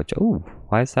get, which... ooh,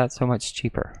 why is that so much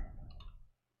cheaper?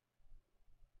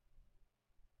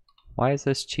 Why is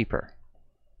this cheaper?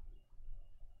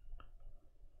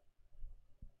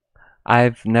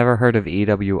 I've never heard of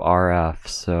EWRF,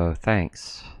 so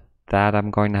thanks. That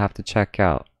I'm going to have to check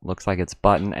out. Looks like it's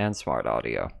button and smart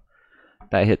audio.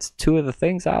 That hits two of the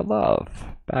things I love.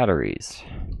 Batteries.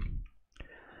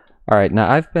 Alright, now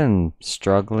I've been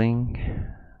struggling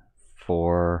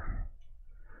for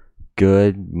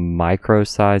good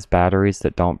micro-sized batteries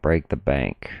that don't break the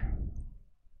bank.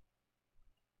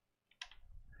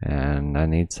 And I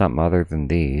need something other than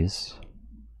these.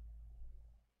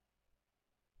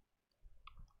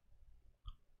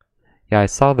 Yeah, I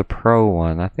saw the Pro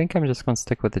one. I think I'm just going to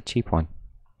stick with the cheap one.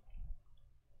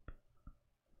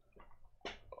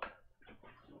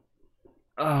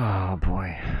 Oh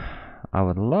boy. I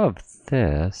would love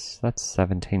this. That's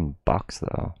 17 bucks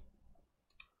though.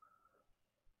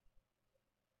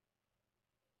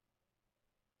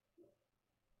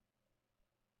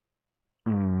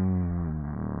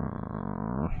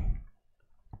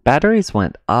 Batteries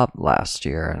went up last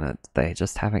year and they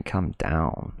just haven't come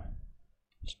down.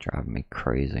 It's driving me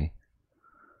crazy.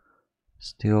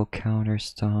 Steel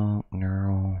counterstomp,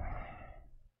 neural.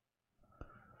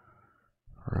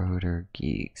 Rotor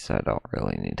geeks. I don't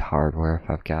really need hardware if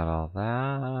I've got all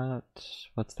that.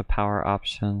 What's the power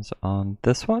options on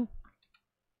this one?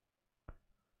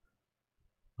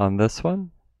 On this one?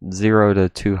 0 to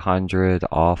 200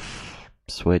 off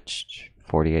switched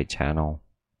 48 channel.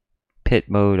 Pit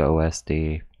mode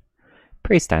OSD.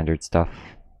 Pretty standard stuff.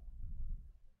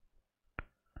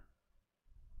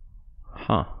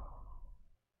 Huh.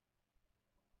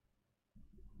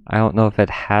 I don't know if it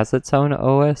has its own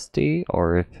OSD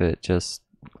or if it just...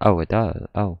 oh, it does.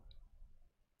 Oh.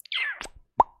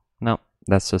 No,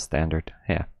 that's just standard.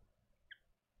 Yeah.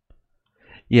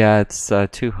 Yeah, it's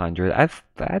 200.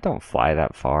 I don't fly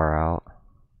that far out.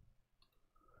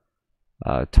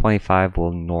 25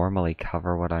 will normally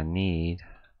cover what I need,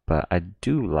 but I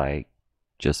do like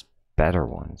just better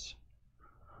ones.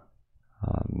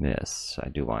 Miss. I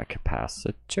do want a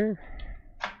capacitor.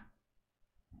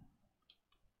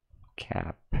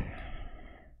 Cap.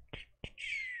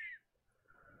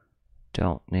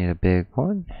 Don't need a big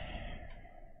one.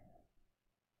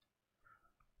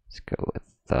 Let's go with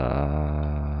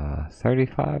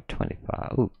 35,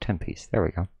 25. Ooh, 10 piece. There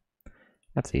we go.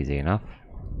 That's easy enough.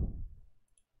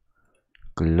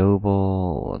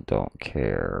 Global, don't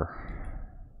care.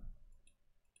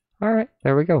 Alright,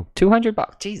 there we go. 200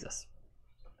 bucks. Jesus.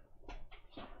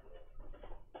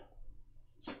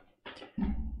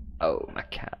 Oh,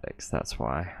 mechanics. That's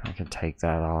why. I can take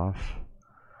that off.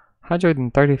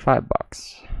 135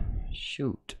 bucks.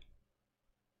 Shoot.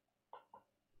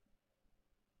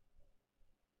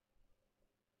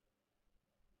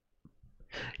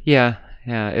 Yeah,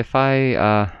 if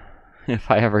I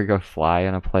if I ever go fly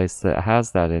in a place that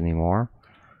has that anymore,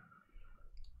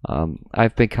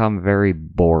 I've become very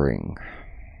boring.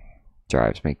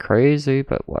 Drives me crazy,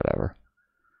 but whatever.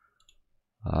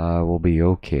 I will be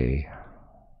okay.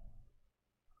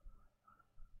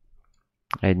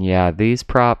 And yeah, these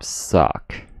props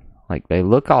suck. Like, they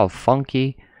look all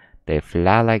funky. They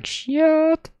fly like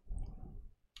shit.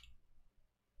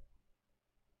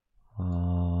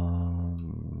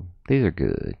 These are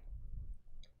good.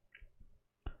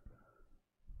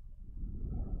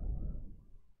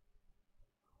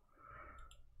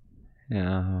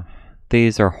 Yeah,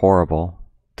 these are horrible.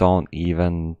 Don't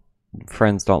even...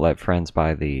 Friends don't let friends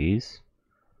buy these.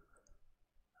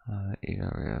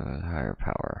 Higher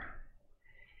power.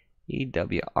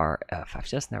 EWRF. I've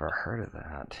just never heard of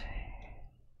that.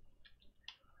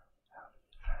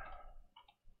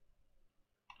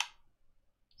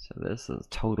 So this is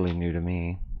totally new to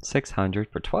me. 600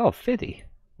 for 1250.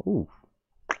 Ooh.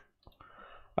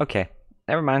 Okay,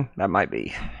 never mind. That might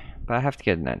be. But I have to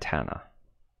get an antenna.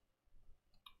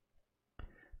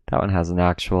 That one has an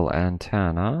actual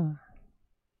antenna.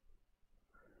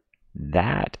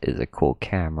 That is a cool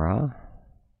camera.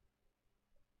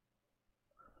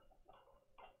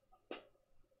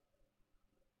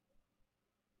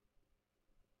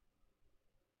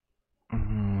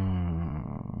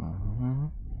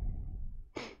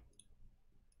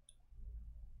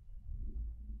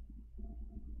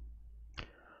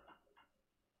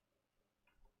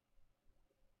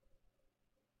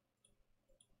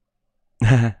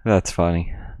 That's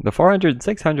funny. The 400 and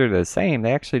 600 are the same.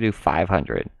 They actually do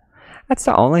 500. That's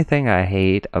the only thing I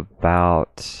hate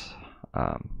about...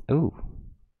 ooh.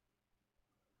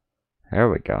 There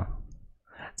we go.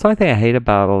 It's the only thing I hate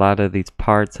about a lot of these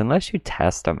parts. Unless you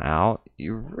test them out,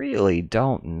 you really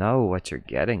don't know what you're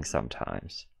getting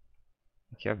sometimes.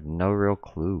 You have no real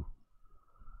clue.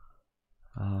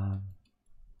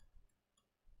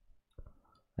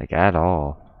 Like, at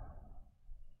all.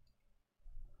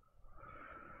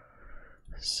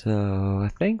 So I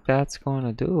think that's going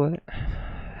to do it.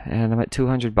 And I'm at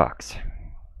 200 bucks.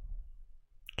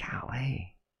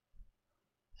 Golly.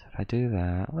 So if I do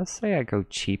that, let's say I go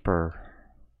cheaper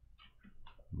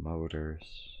motors.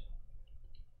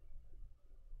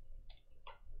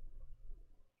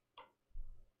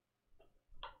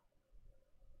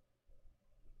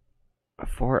 A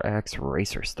 4X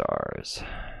Racer Stars.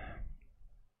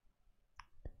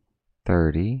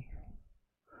 30.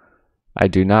 I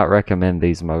do not recommend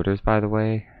these motors, by the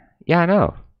way. Yeah, I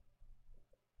know.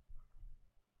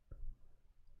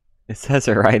 It says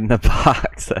it right in the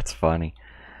box. That's funny.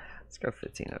 Let's go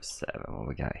 1507. What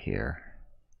we got here?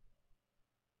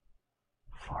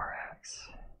 4X.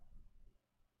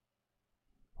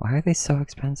 Why are they so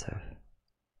expensive?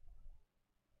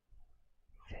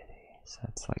 50. So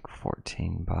that's like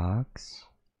 14 bucks.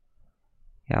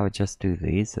 Yeah, I would just do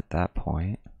these at that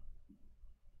point.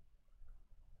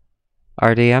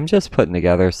 RD, I'm just putting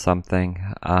together something.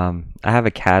 I have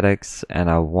a Cadix and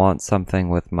I want something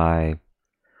with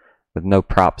no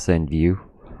props in view.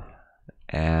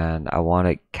 And I want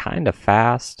it kind of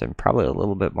fast and probably a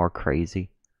little bit more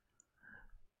crazy.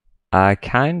 I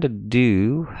kind of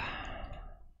do.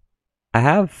 I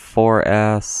have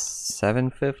 4S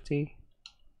 750.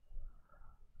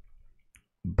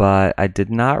 But I did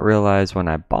not realize when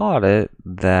I bought it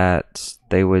that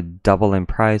they would double in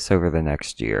price over the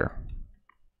next year.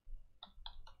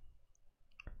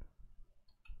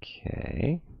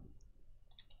 Okay.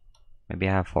 Maybe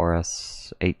I have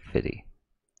 4S 850.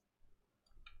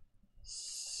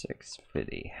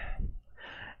 650.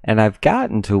 And I've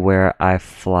gotten to where I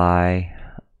fly.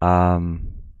 I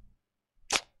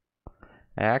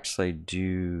actually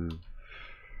do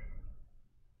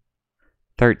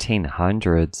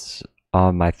 1300s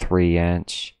on my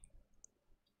 3-inch.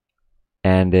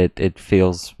 And it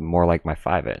feels more like my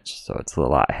 5-inch, so it's a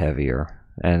lot heavier.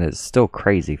 And it's still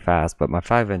crazy fast, but my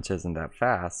 5-inch isn't that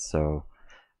fast, so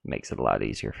it makes it a lot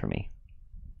easier for me.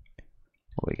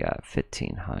 We got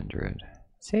 1500.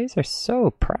 See, these are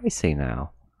so pricey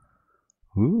now.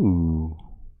 Ooh.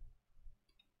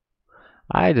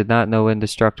 I did not know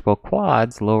indestructible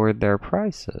quads lowered their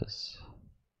prices.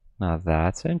 Now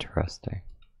that's interesting.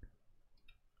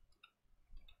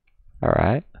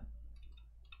 Alright.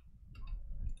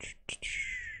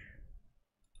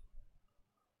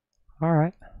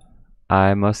 Alright.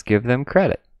 I must give them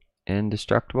credit.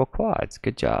 Indestructible quads.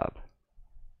 Good job.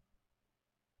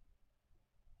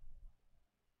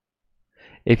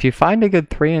 If you find a good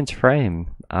 3-inch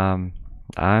frame,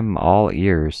 I'm all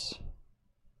ears.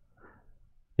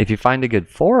 If you find a good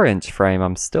 4-inch frame,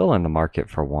 I'm still in the market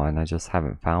for one. I just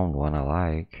haven't found one I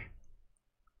like.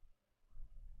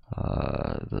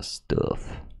 The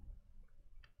stuff.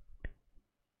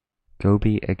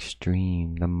 Gobi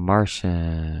Extreme, The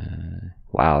Martian.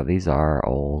 Wow, these are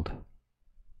old.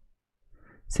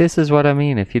 See, this is what I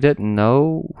mean. If you didn't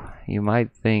know, you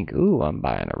might think, ooh, I'm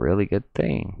buying a really good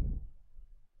thing.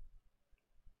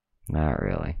 Not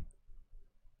really.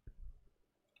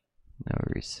 No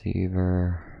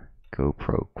receiver.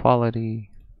 GoPro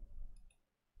quality.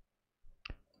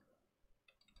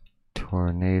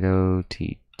 Tornado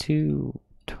T2,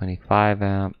 25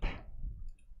 amp.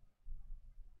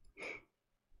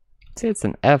 See, it's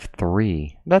an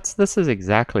F3. This is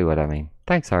exactly what I mean.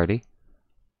 Thanks, Artie.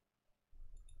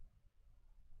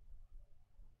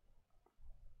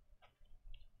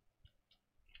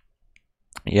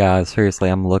 Yeah, seriously,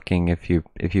 I'm looking if you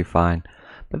find.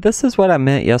 But this is what I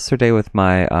meant yesterday with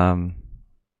my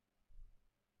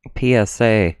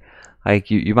PSA.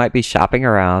 Like you might be shopping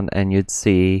around and you'd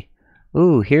see,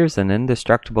 ooh, here's an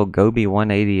indestructible Gobi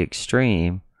 180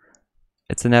 Extreme.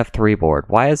 It's an F3 board.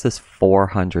 Why is this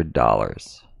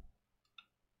 $400?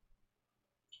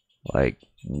 Like,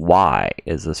 why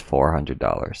is this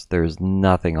 $400? There's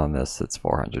nothing on this that's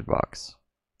 400 bucks.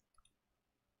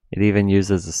 It even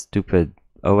uses a stupid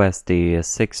OSD, a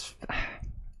 6.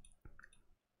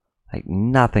 Like,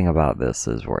 nothing about this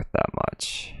is worth that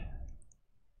much.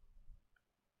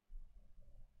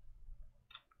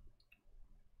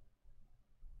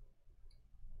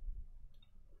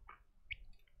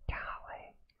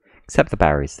 Golly. Except the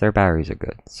batteries. Their batteries are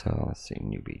good. So, let's see.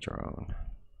 Newbie drone.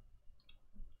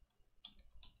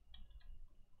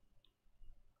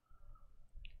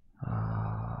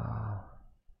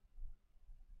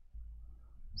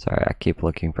 Sorry, I keep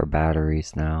looking for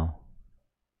batteries now.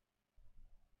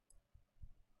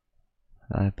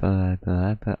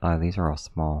 Oh, these are all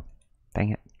small.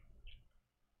 Dang it.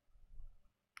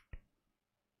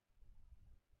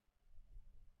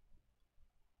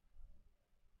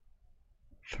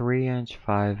 3-inch,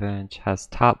 5-inch, has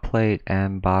top plate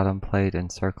and bottom plate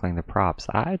encircling the props.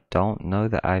 I don't know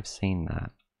that I've seen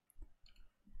that.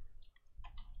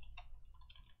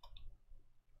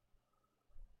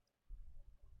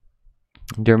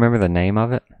 Do you remember the name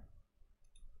of it?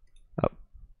 Oh,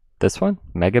 this one?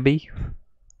 Megabee?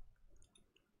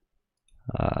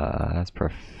 That's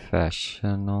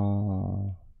professional.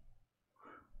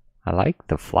 I like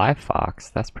the Fly Fox.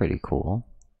 That's pretty cool.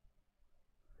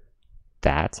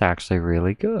 That's actually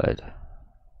really good.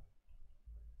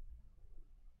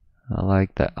 I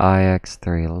like the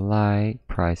IX3 Lite.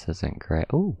 Price isn't great.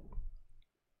 Ooh.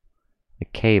 The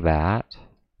K-Bat.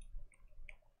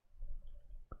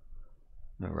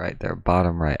 Right there,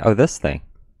 bottom right. Oh, this thing.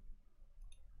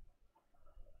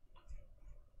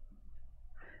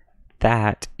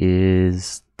 That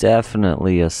is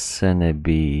definitely a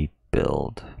Cinebee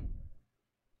build.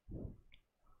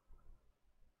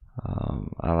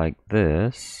 I like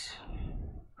this.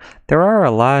 There are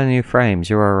a lot of new frames.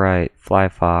 You are right, Fly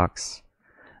Fox.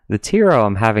 The Tiro,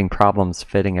 I'm having problems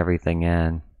fitting everything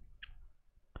in.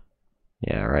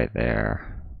 Yeah, right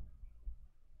there.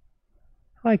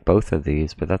 I like both of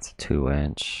these, but that's a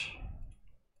 2-inch.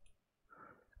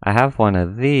 I have one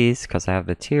of these because I have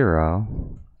the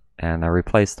Tiro, and I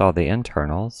replaced all the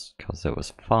internals because it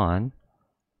was fun.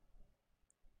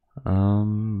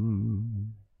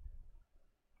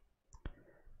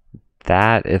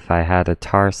 That if I had a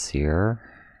Tarsier.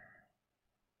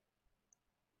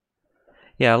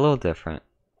 Yeah, a little different.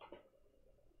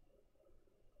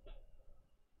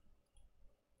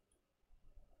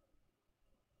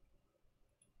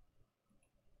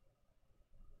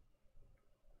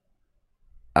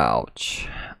 Ouch.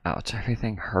 Ouch,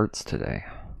 everything hurts today.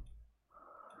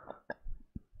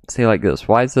 See, like this.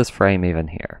 Why is this frame even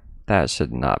here? That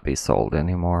should not be sold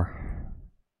anymore.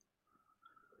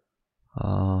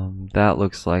 That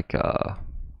looks like a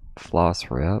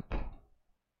floss rip.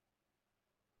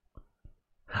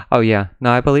 Oh yeah,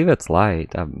 no, I believe it's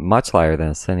light. Much lighter than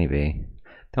a Cinebee.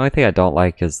 The only thing I don't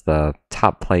like is the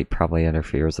top plate probably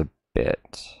interferes a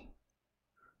bit.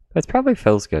 But it probably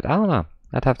feels good. I don't know.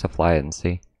 I'd have to fly it and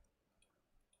see.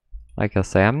 Like I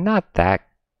say, I'm not that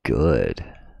good.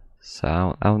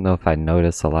 So I don't know if I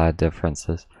notice a lot of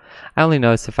differences. I only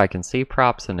notice if I can see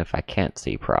props and if I can't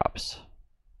see props.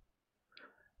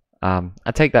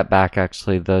 I take that back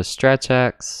actually. The Stretch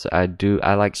X, I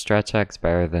like Stretch X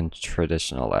better than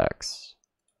traditional X.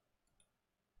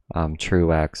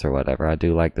 True X or whatever. I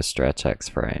do like the Stretch X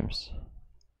frames.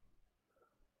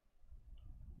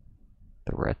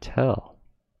 The Ratel.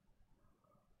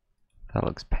 That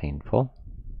looks painful.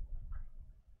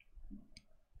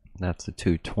 That's a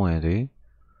 220.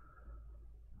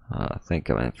 I think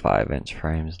I'm in 5-inch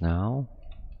frames now.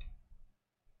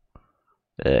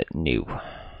 New.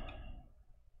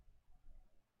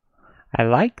 I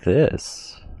like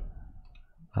this.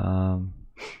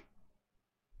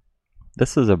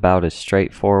 This is about as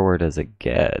straightforward as it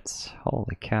gets.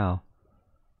 Holy cow.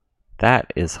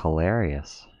 That is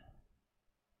hilarious.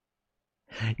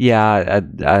 Yeah,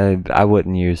 I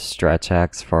wouldn't use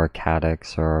StretchX for a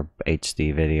CADX or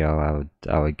HD video.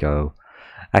 I would go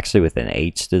actually with an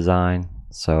H design.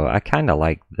 So I kind of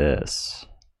like this.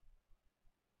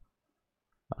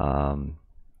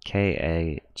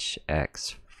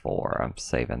 KHX4. I'm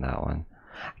saving that one.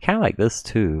 I kind of like this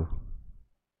too.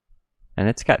 And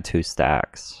it's got 2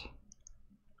 stacks.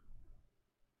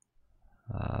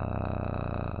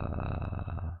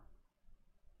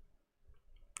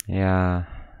 Yeah.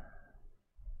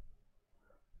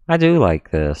 I do like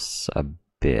this a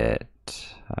bit.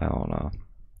 I don't know.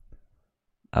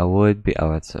 I would be.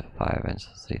 Oh, it's a 5-inch.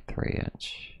 Let's see,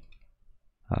 3-inch.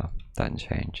 Oh, doesn't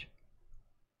change.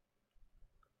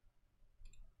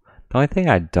 The only thing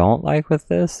I don't like with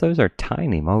this, those are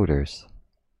tiny motors.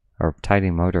 Or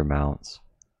tiny motor mounts.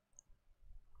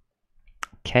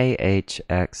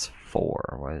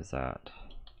 KHX4. What is that?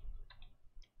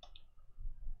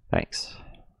 Thanks.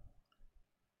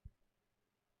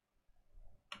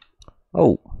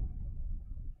 Oh.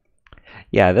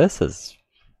 Yeah, this is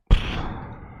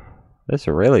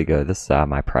really good. This is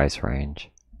my price range.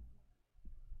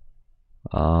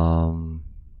 I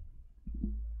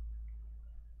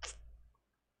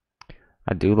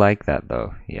do like that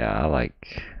though. Yeah,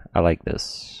 I like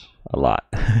this a lot.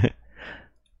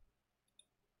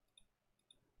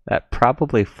 That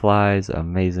probably flies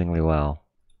amazingly well.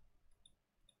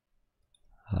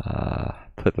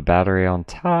 Put the battery on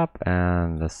top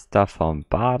and the stuff on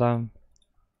bottom.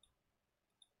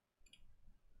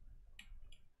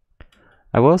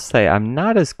 I will say I'm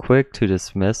not as quick to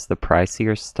dismiss the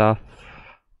pricier stuff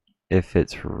if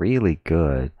it's really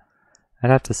good. I'd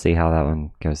have to see how that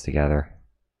one goes together.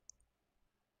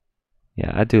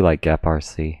 Yeah, I do like Gap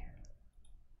RC.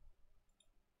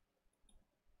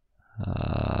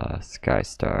 Sky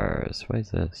Stars. What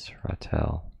is this?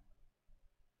 Ratel.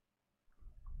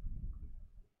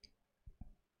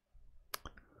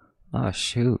 Oh,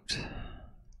 shoot.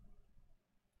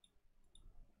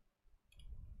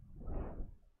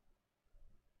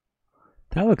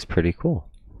 That looks pretty cool.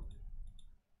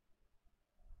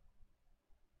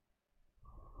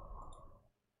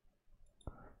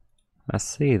 I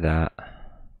see that.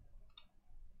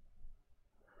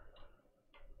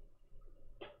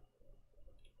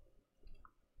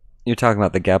 You're talking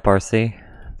about the Gap RC?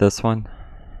 This one?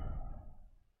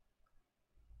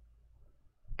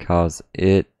 Because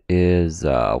it is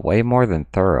way more than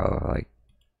thorough. Like,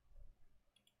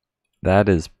 that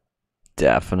is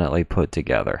definitely put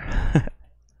together.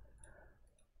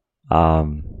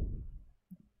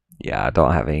 Yeah, I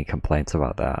don't have any complaints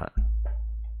about that.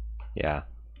 Yeah.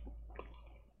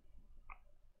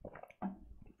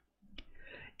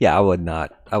 Yeah, I would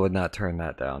not turn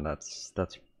that down. That's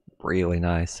really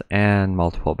nice. And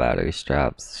multiple battery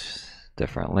straps,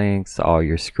 different lengths, all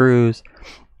your screws.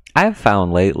 I've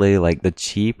found lately, like the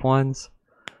cheap ones,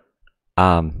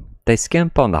 they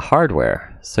skimp on the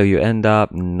hardware, so you end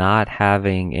up not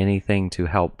having anything to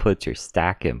help put your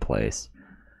stack in place.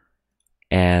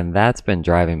 And that's been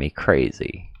driving me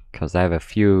crazy, because I have a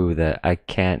few that I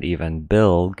can't even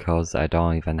build because I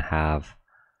don't even have,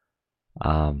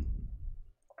 I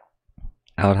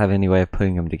don't have any way of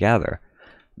putting them together.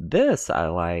 This I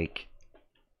like.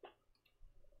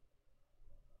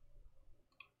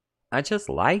 I just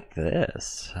like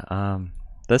this.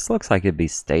 This looks like it'd be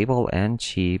stable and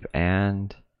cheap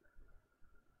and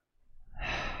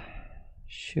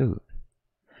shoot.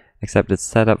 Except it's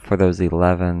set up for those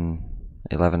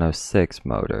 1106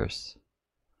 motors.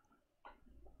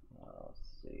 Let's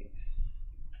see.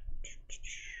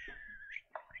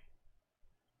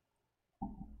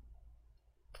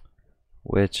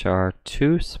 Which are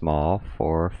too small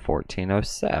for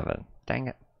 1407. Dang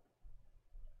it.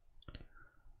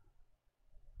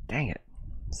 Dang it.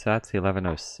 So that's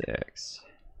 1106.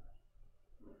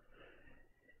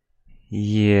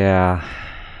 Yeah.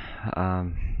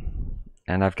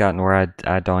 And I've gotten where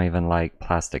I don't even like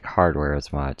plastic hardware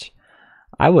as much.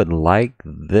 I would like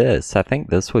this. I think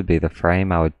this would be the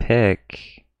frame I would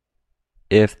pick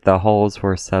if the holes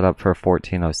were set up for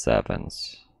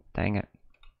 1407s. Dang it.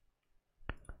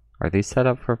 Are these set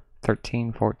up for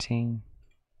 13, 14?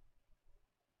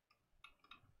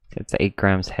 It's 8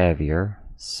 grams heavier.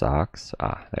 Sucks.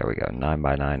 Ah, there we go.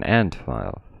 9x9 and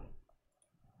 12.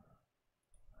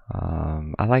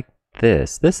 I like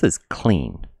this. This is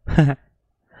clean. I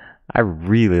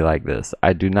really like this.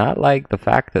 I do not like the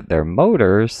fact that their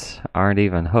motors aren't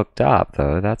even hooked up,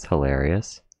 though. That's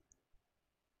hilarious.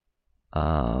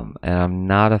 And I'm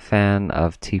not a fan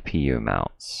of TPU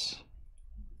mounts.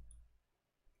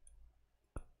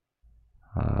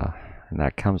 And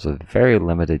that comes with very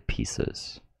limited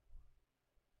pieces.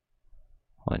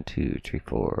 1, 2, 3,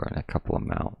 4, and a couple of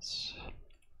mounts.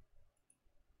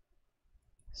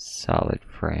 Solid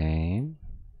frame.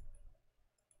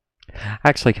 I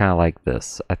actually kind of like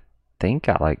this. I think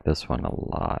I like this one a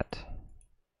lot.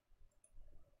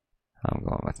 I'm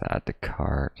going with add to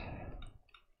cart.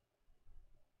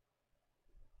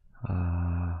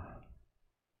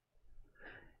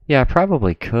 Yeah, I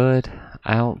probably could.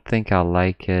 I don't think I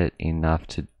like it enough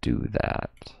to do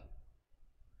that.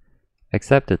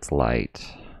 Except it's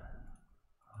light.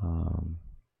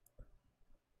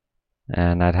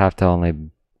 And I'd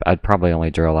probably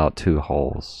only drill out 2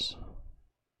 holes.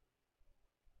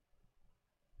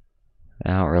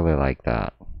 I don't really like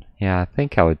that. Yeah, I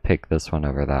think I would pick this one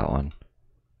over that one.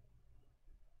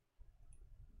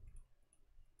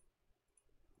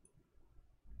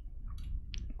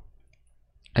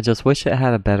 I just wish it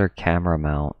had a better camera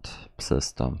mount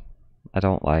system. I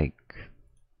don't like...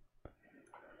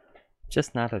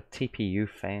 Just not a TPU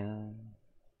fan.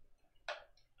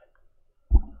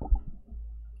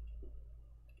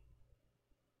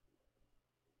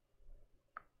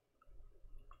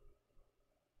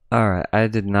 Alright, I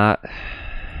did not...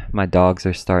 My dogs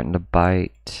are starting to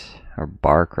bite, or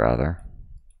bark rather.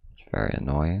 It's very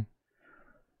annoying.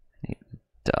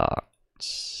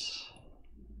 Dogs.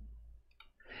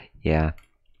 Yeah.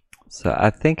 So I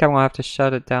think I'm gonna have to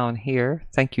shut it down here.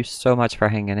 Thank you so much for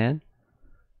hanging in.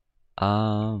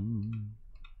 I'm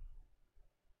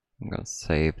gonna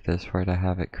save this. Where to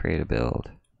have it? Create a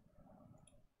build.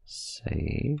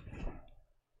 Save.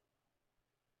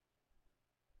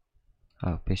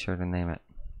 Oh, be sure to name it.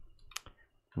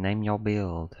 Name your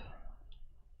build.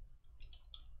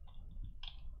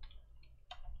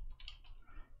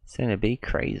 It's gonna be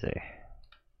crazy.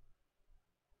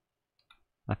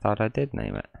 I thought I did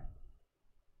name it.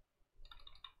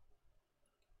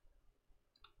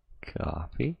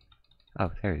 Copy.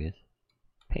 Oh, there it is.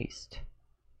 Paste.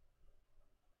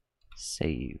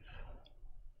 Save.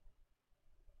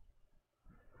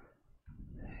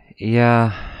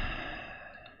 Yeah.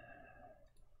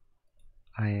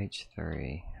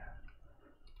 IH3.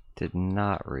 Did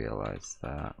not realize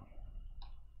that.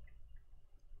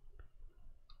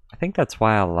 I think that's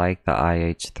why I like the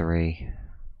IH3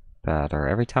 better.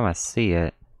 Every time I see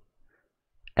it,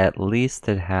 at least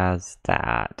it has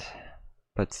that.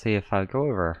 But see, if I go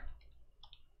over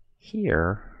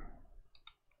here,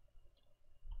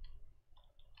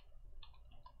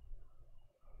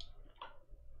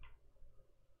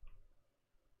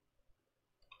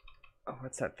 oh,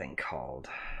 what's that thing called?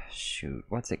 Shoot,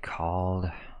 what's it called?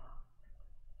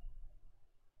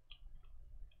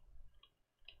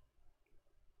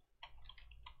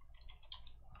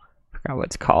 I forgot what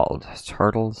it's called.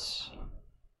 Turtles.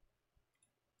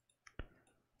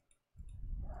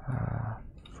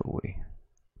 Fooey.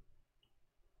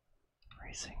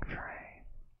 Racing frame.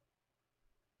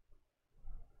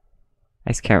 I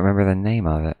just can't remember the name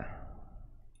of it.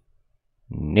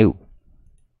 No.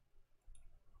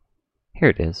 Here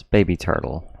it is. Baby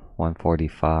turtle.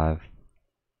 145.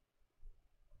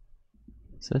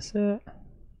 Is this it?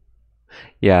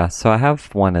 Yeah, so I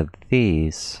have one of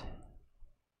these.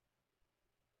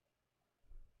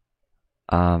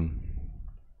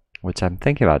 Which I'm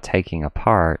thinking about taking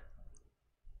apart.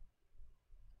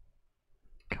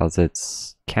 Because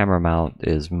its camera mount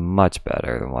is much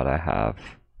better than what I have.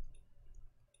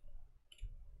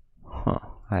 Huh.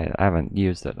 I haven't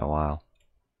used it in a while.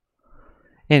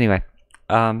 Anyway,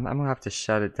 I'm gonna have to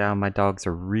shut it down. My dogs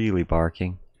are really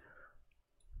barking.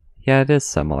 Yeah, it is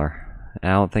similar. I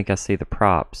don't think I see the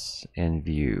props in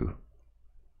view.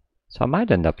 So I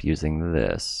might end up using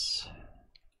this.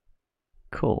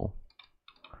 Cool.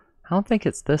 I don't think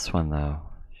it's this one though.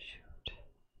 Shoot.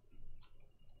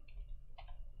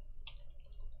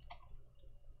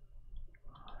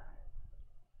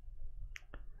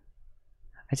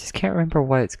 I just can't remember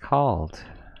what it's called.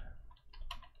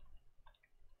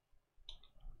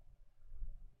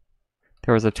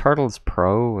 There was a Turtles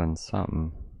Pro and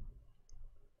something.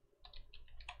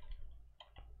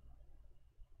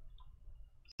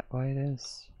 Is that what it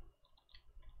is?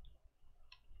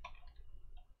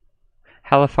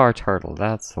 Helifar Turtle,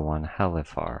 that's the one.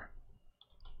 Helifar.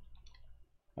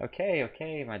 Okay,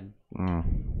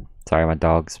 sorry, my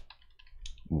dog's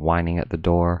whining at the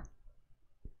door.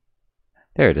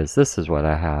 There it is. This is what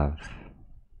I have.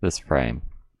 This frame.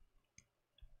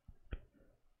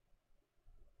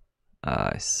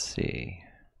 I see.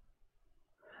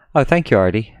 Oh, thank you,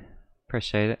 Artie.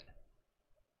 Appreciate it.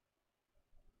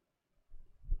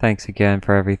 Thanks again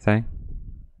for everything.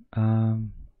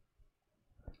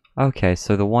 Okay,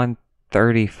 so the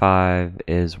 135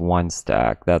 is one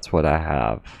stack. That's what I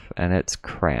have. And it's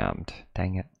crammed.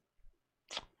 Dang it.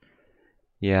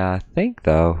 Yeah, I think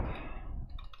though.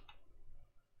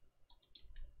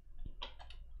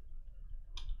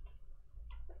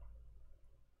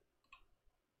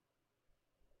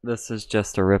 This is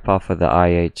just a ripoff of the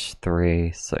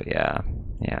IH3, so yeah.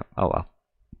 Yeah, oh well.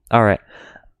 Alright,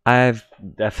 I've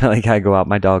definitely gotta go out.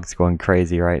 My dog's going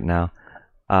crazy right now.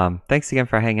 Thanks again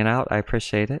for hanging out. I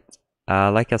appreciate it.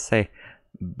 Like I say,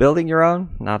 building your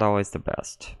own, not always the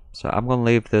best. So I'm gonna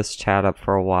leave this chat up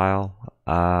for a while.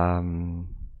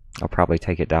 I'll probably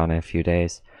take it down in a few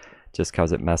days just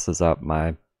because it messes up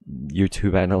my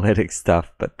YouTube analytics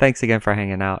stuff. But thanks again for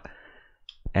hanging out.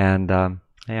 And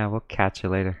yeah, we'll catch you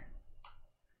later.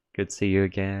 Good to see you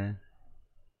again.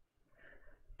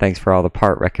 Thanks for all the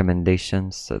part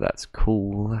recommendations, so that's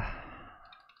cool.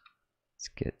 Let's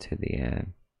get to the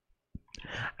end.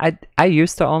 I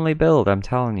used to only build, I'm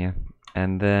telling you.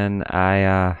 And then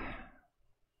yeah,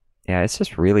 it's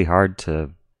just really hard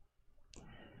to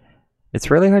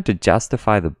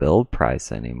justify the build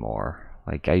price anymore.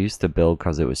 Like I used to build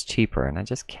because it was cheaper and I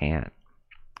just can't.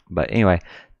 But anyway,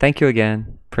 thank you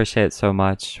again. Appreciate it so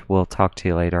much. We'll talk to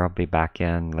you later. I'll be back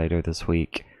in later this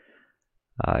week.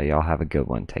 Y'all have a good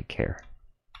one. Take care.